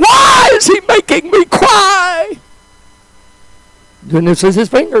 And he said, "Why is he making me cry?" Goodness is his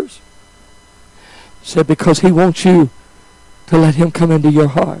fingers. He said, "Because he wants you to let him come into your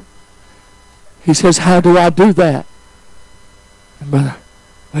heart." He says, "How do I do that?" And Brother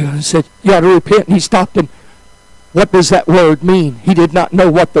Wiggins said, "You ought to repent." And he stopped him. What does that word mean? He did not know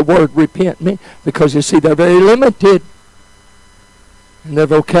what the word repent meant, because you see, they're very limited in their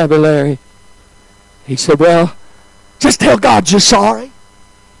vocabulary. He said, "Well, just tell God you're sorry.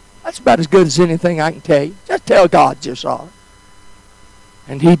 That's about as good as anything I can tell you. Just tell God you're sorry."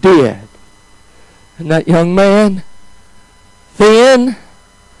 And he did. And that young man, thin,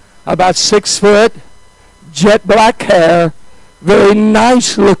 about 6 foot, jet black hair, very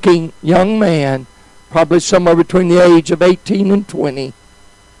nice looking young man, probably somewhere between the age of 18 and 20,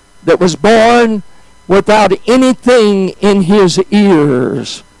 that was born without anything in his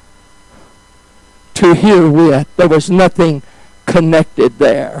ears to hear with. There was nothing connected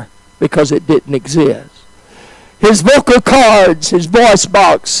there because it didn't exist. His vocal cords, his voice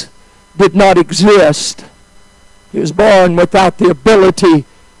box did not exist. He was born without the ability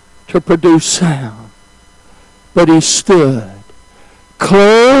to produce sound. But he stood,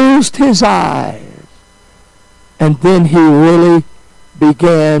 closed his eyes, and then he really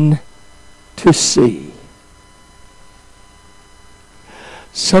began to see.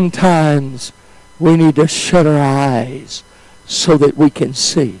 Sometimes we need to shut our eyes so that we can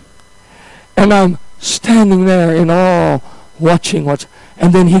see. And I'm standing there in awe, watching what's...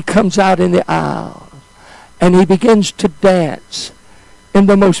 And then he comes out in the aisle, and he begins to dance in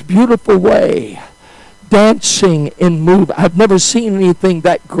the most beautiful way. Dancing and moving. I've never seen anything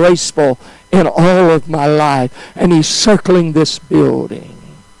that graceful in all of my life. And he's circling this building,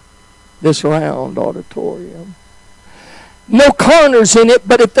 this round auditorium. No corners in it,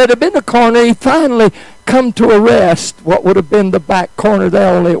 but if there had been a corner, he finally come to a rest. What would have been the back corner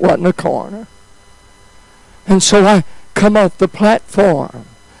there, only it wasn't a corner. And so I come off the platform.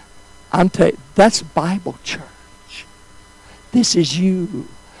 I'm telling you, that's Bible church. This is you.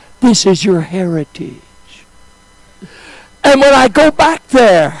 This is your heritage. And when I go back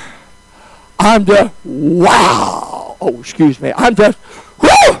there, I'm just, wow. Oh, excuse me. I'm just,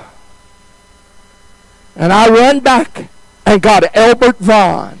 whoo! And I run back and got Albert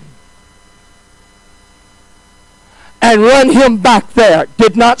Vaughn and run him back there.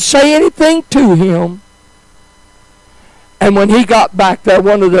 Did not say anything to him. And when he got back there,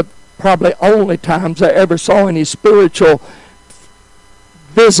 one of the probably only times I ever saw any spiritual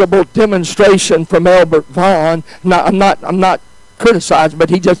visible demonstration from Albert Vaughn. Now, I'm not criticizing, but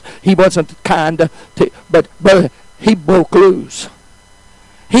he wasn't kind of, but he broke loose.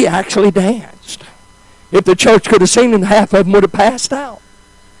 He actually danced. If the church could have seen him, half of them would have passed out.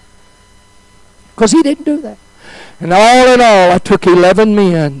 Because he didn't do that. And all in all, I took 11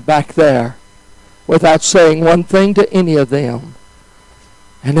 men back there without saying one thing to any of them.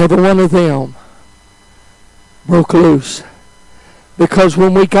 And every one of them broke loose. Because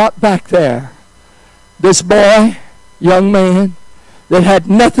when we got back there, this boy, young man, that had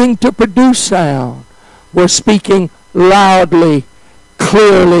nothing to produce sound, was speaking loudly,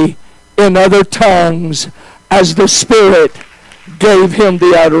 clearly, in other tongues, as the Spirit gave him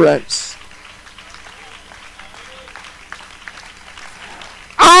the utterance.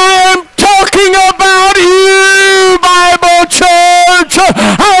 I'm talking about you, Bible Church.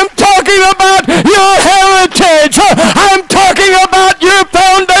 I'm talking about your heritage. I'm talking about your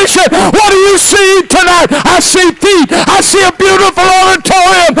foundation. What do you see tonight? I see feet. I see a beautiful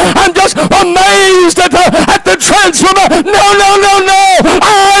auditorium. I'm just amazed at the transformer. No.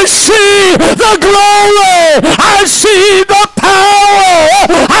 I see the glory. I see the power.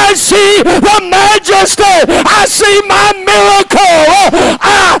 I see the majesty. I see my miracle.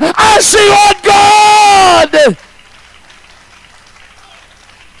 I see what God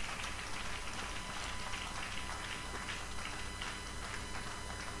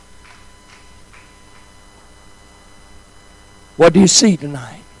What do you see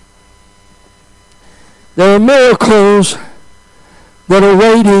tonight? There are miracles that are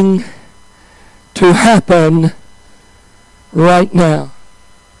waiting to happen right now.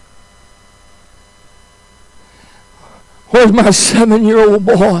 Where's my 7-year-old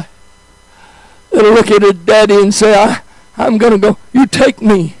boy that'll look at his daddy and say, I'm going to go. You take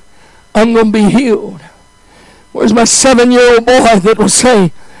me. I'm going to be healed. Where's my 7-year-old boy that will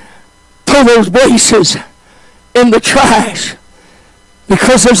say, throw those braces in the trash,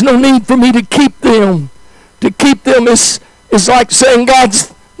 because there's no need for me to keep them. To keep them is like saying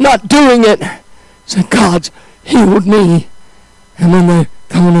God's not doing it. Saying God's healed me. And then they're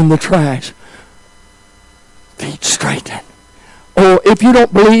thrown in the trash. Feet straightened. Or if you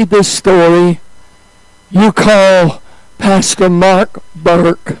don't believe this story, you call Pastor Mark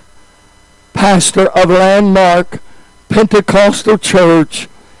Burke, pastor of Landmark Pentecostal Church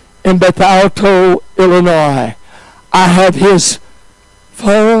in Bethalto, Illinois. I have his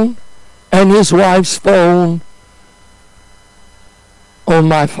phone and his wife's phone on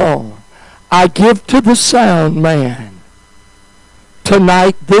my phone. I give to the sound man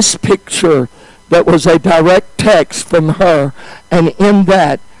tonight this picture that was a direct text from her, and in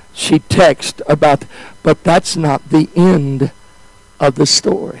that she texted about, but that's not the end of the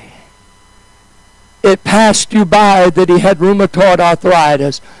story. It passed you by that he had rheumatoid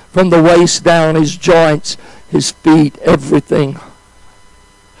arthritis from the waist down, his joints, his feet, everything.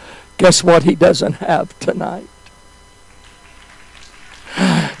 Guess what he doesn't have tonight?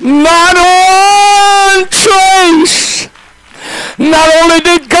 Not one trace. Not only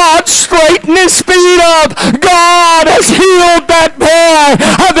did God straighten his feet up, God has healed that boy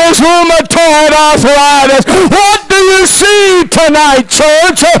of his rheumatoid arthritis. What do you see tonight,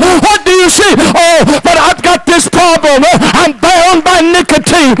 church? What do you see? Oh, but I've got this problem. I'm bound by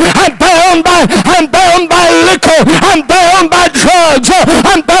nicotine. I'm bound by liquor. I'm bound by drugs.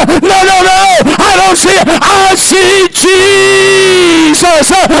 No. I don't see it. I see Jesus.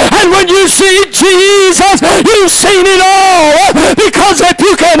 And when you see Jesus, you've seen it all. Because if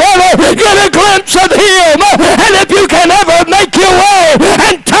you can ever get a glimpse of him, and if you can ever make your way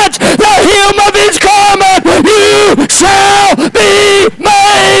and touch the hem of his garment, you shall be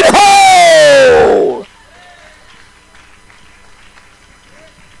made whole.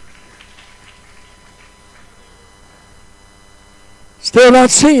 Still not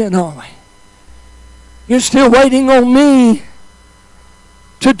seeing, are we? You're still waiting on me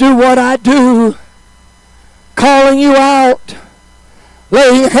to do what I do, calling you out,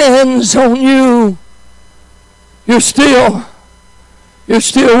 laying hands on you. You're still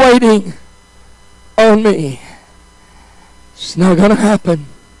waiting on me. It's not going to happen.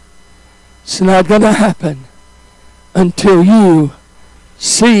 It's not going to happen until you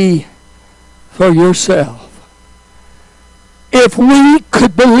see for yourself. If we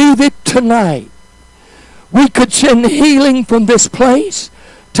could believe it tonight, we could send healing from this place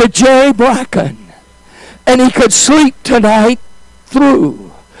to Jerry Bracken, and he could sleep tonight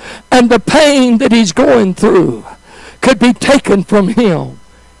through, and the pain that he's going through could be taken from him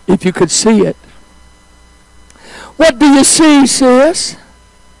if you could see it. What do you see, sis?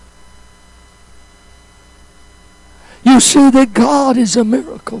 You see that God is a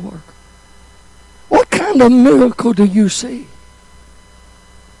miracle worker. What kind of miracle do you see?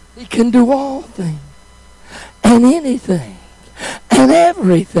 He can do all things and anything and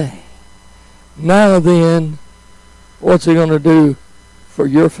everything. Now then, what's he going to do for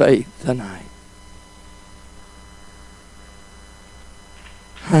your faith tonight?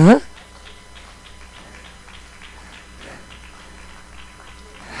 Huh?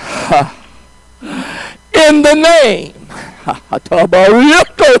 In the name of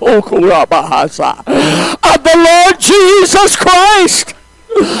the Lord Jesus Christ.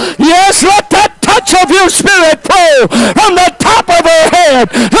 Yes, let that touch of your spirit flow from the top of her head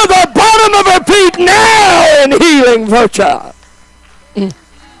to the bottom of her feet now in healing virtue.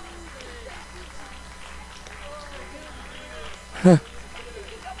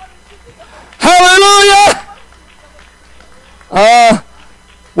 Hallelujah!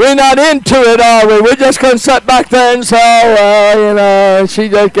 We're not into it, are we? We're just going to sit back there and say, oh, well, you know,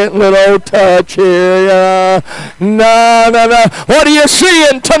 she's just getting a little old touch here, you know. No. What are you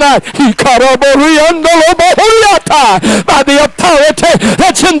seeing tonight? By the authority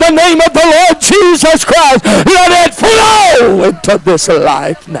that's in the name of the Lord Jesus Christ, let it flow into this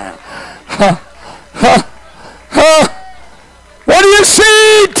life now. What do you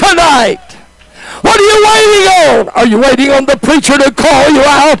see tonight? What are you waiting on? Are you waiting on the preacher to call you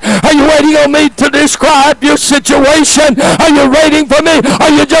out? Are you waiting on me to describe your situation? Are you waiting for me?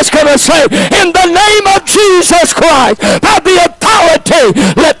 Are you just going to say, in the name of Jesus Christ, by the authority,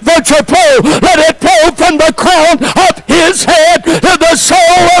 let virtue flow. Let it flow from the crown of his head to the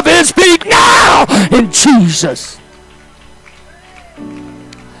sole of his feet now, in Jesus.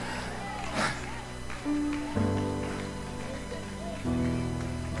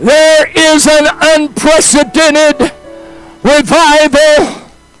 There is an unprecedented revival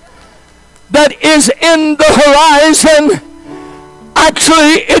that is in the horizon.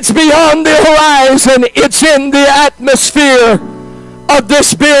 Actually, it's beyond the horizon. It's in the atmosphere of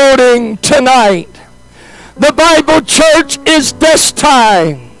this building tonight. The Bible Church is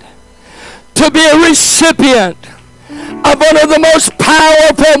destined to be a recipient of one of the most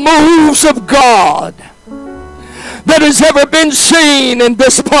powerful moves of God that has ever been seen in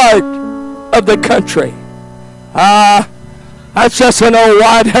this part of the country. That's just an old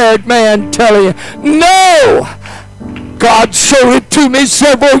white-haired man telling you. No! God showed it to me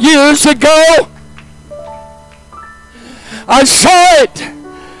several years ago. I saw it.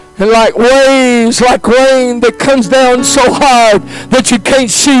 And like waves, like rain that comes down so hard that you can't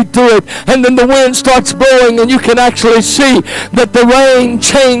see through it. And then the wind starts blowing and you can actually see that the rain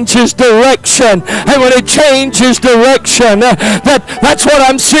changes direction. And when it changes direction, that's what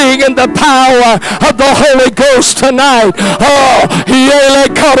I'm seeing in the power of the Holy Ghost tonight. Oh, in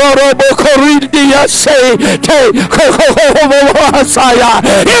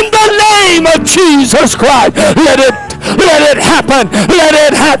the name of Jesus Christ, let it happen. Let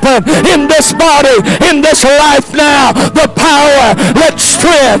it happen in this body, in this life now. The power, let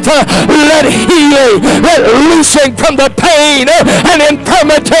strength, let healing, let loosing from the pain and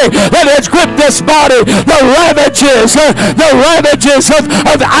infirmity that has gripped this body. The ravages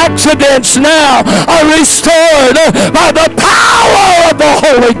of accidents now are restored by the power of the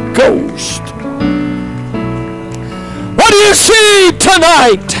Holy Ghost. What do you see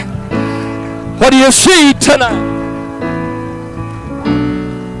tonight? What do you see tonight?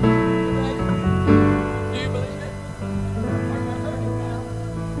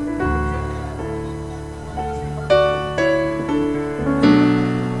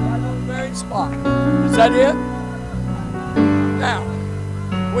 Is that it? Now,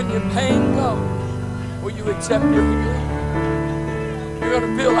 when your pain goes, will you accept your healing? You're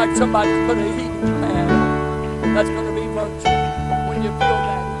going to feel like somebody's put a heating pad. That's going to be virtue. When you feel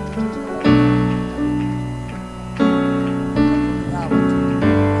that.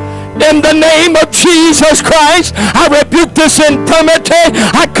 In the name of Jesus Christ, I rebuke this infirmity.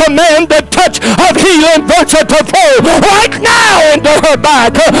 I command the touch of healing virtue to flow right now into her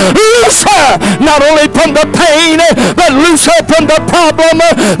back. Loose her, not only from the pain, but loose her from the problem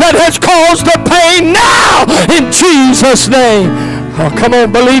that has caused the pain now, in Jesus' name. Oh, come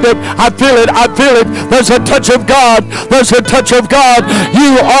on, believe it. I feel it. I feel it. There's a touch of God. There's a touch of God.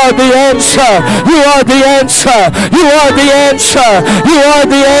 You are the answer. You are the answer. You are the answer. You are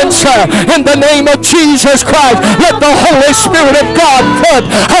the answer. In the name of Jesus Christ, let the Holy Spirit of God put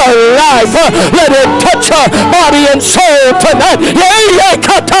her life. Let it touch her body and soul tonight.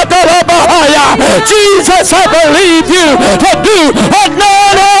 Jesus, I believe you to do what no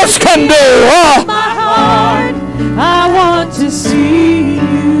one else can do. Oh. My heart, I want to see you.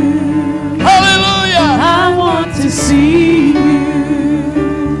 Hallelujah. I want to see you.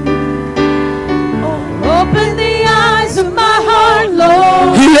 Oh, open the eyes of my heart,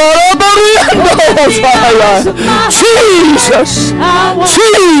 Lord. Jesus.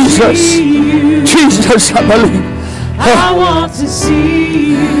 Jesus. Jesus, I believe. I want to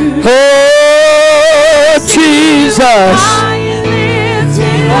see you. Oh, Jesus.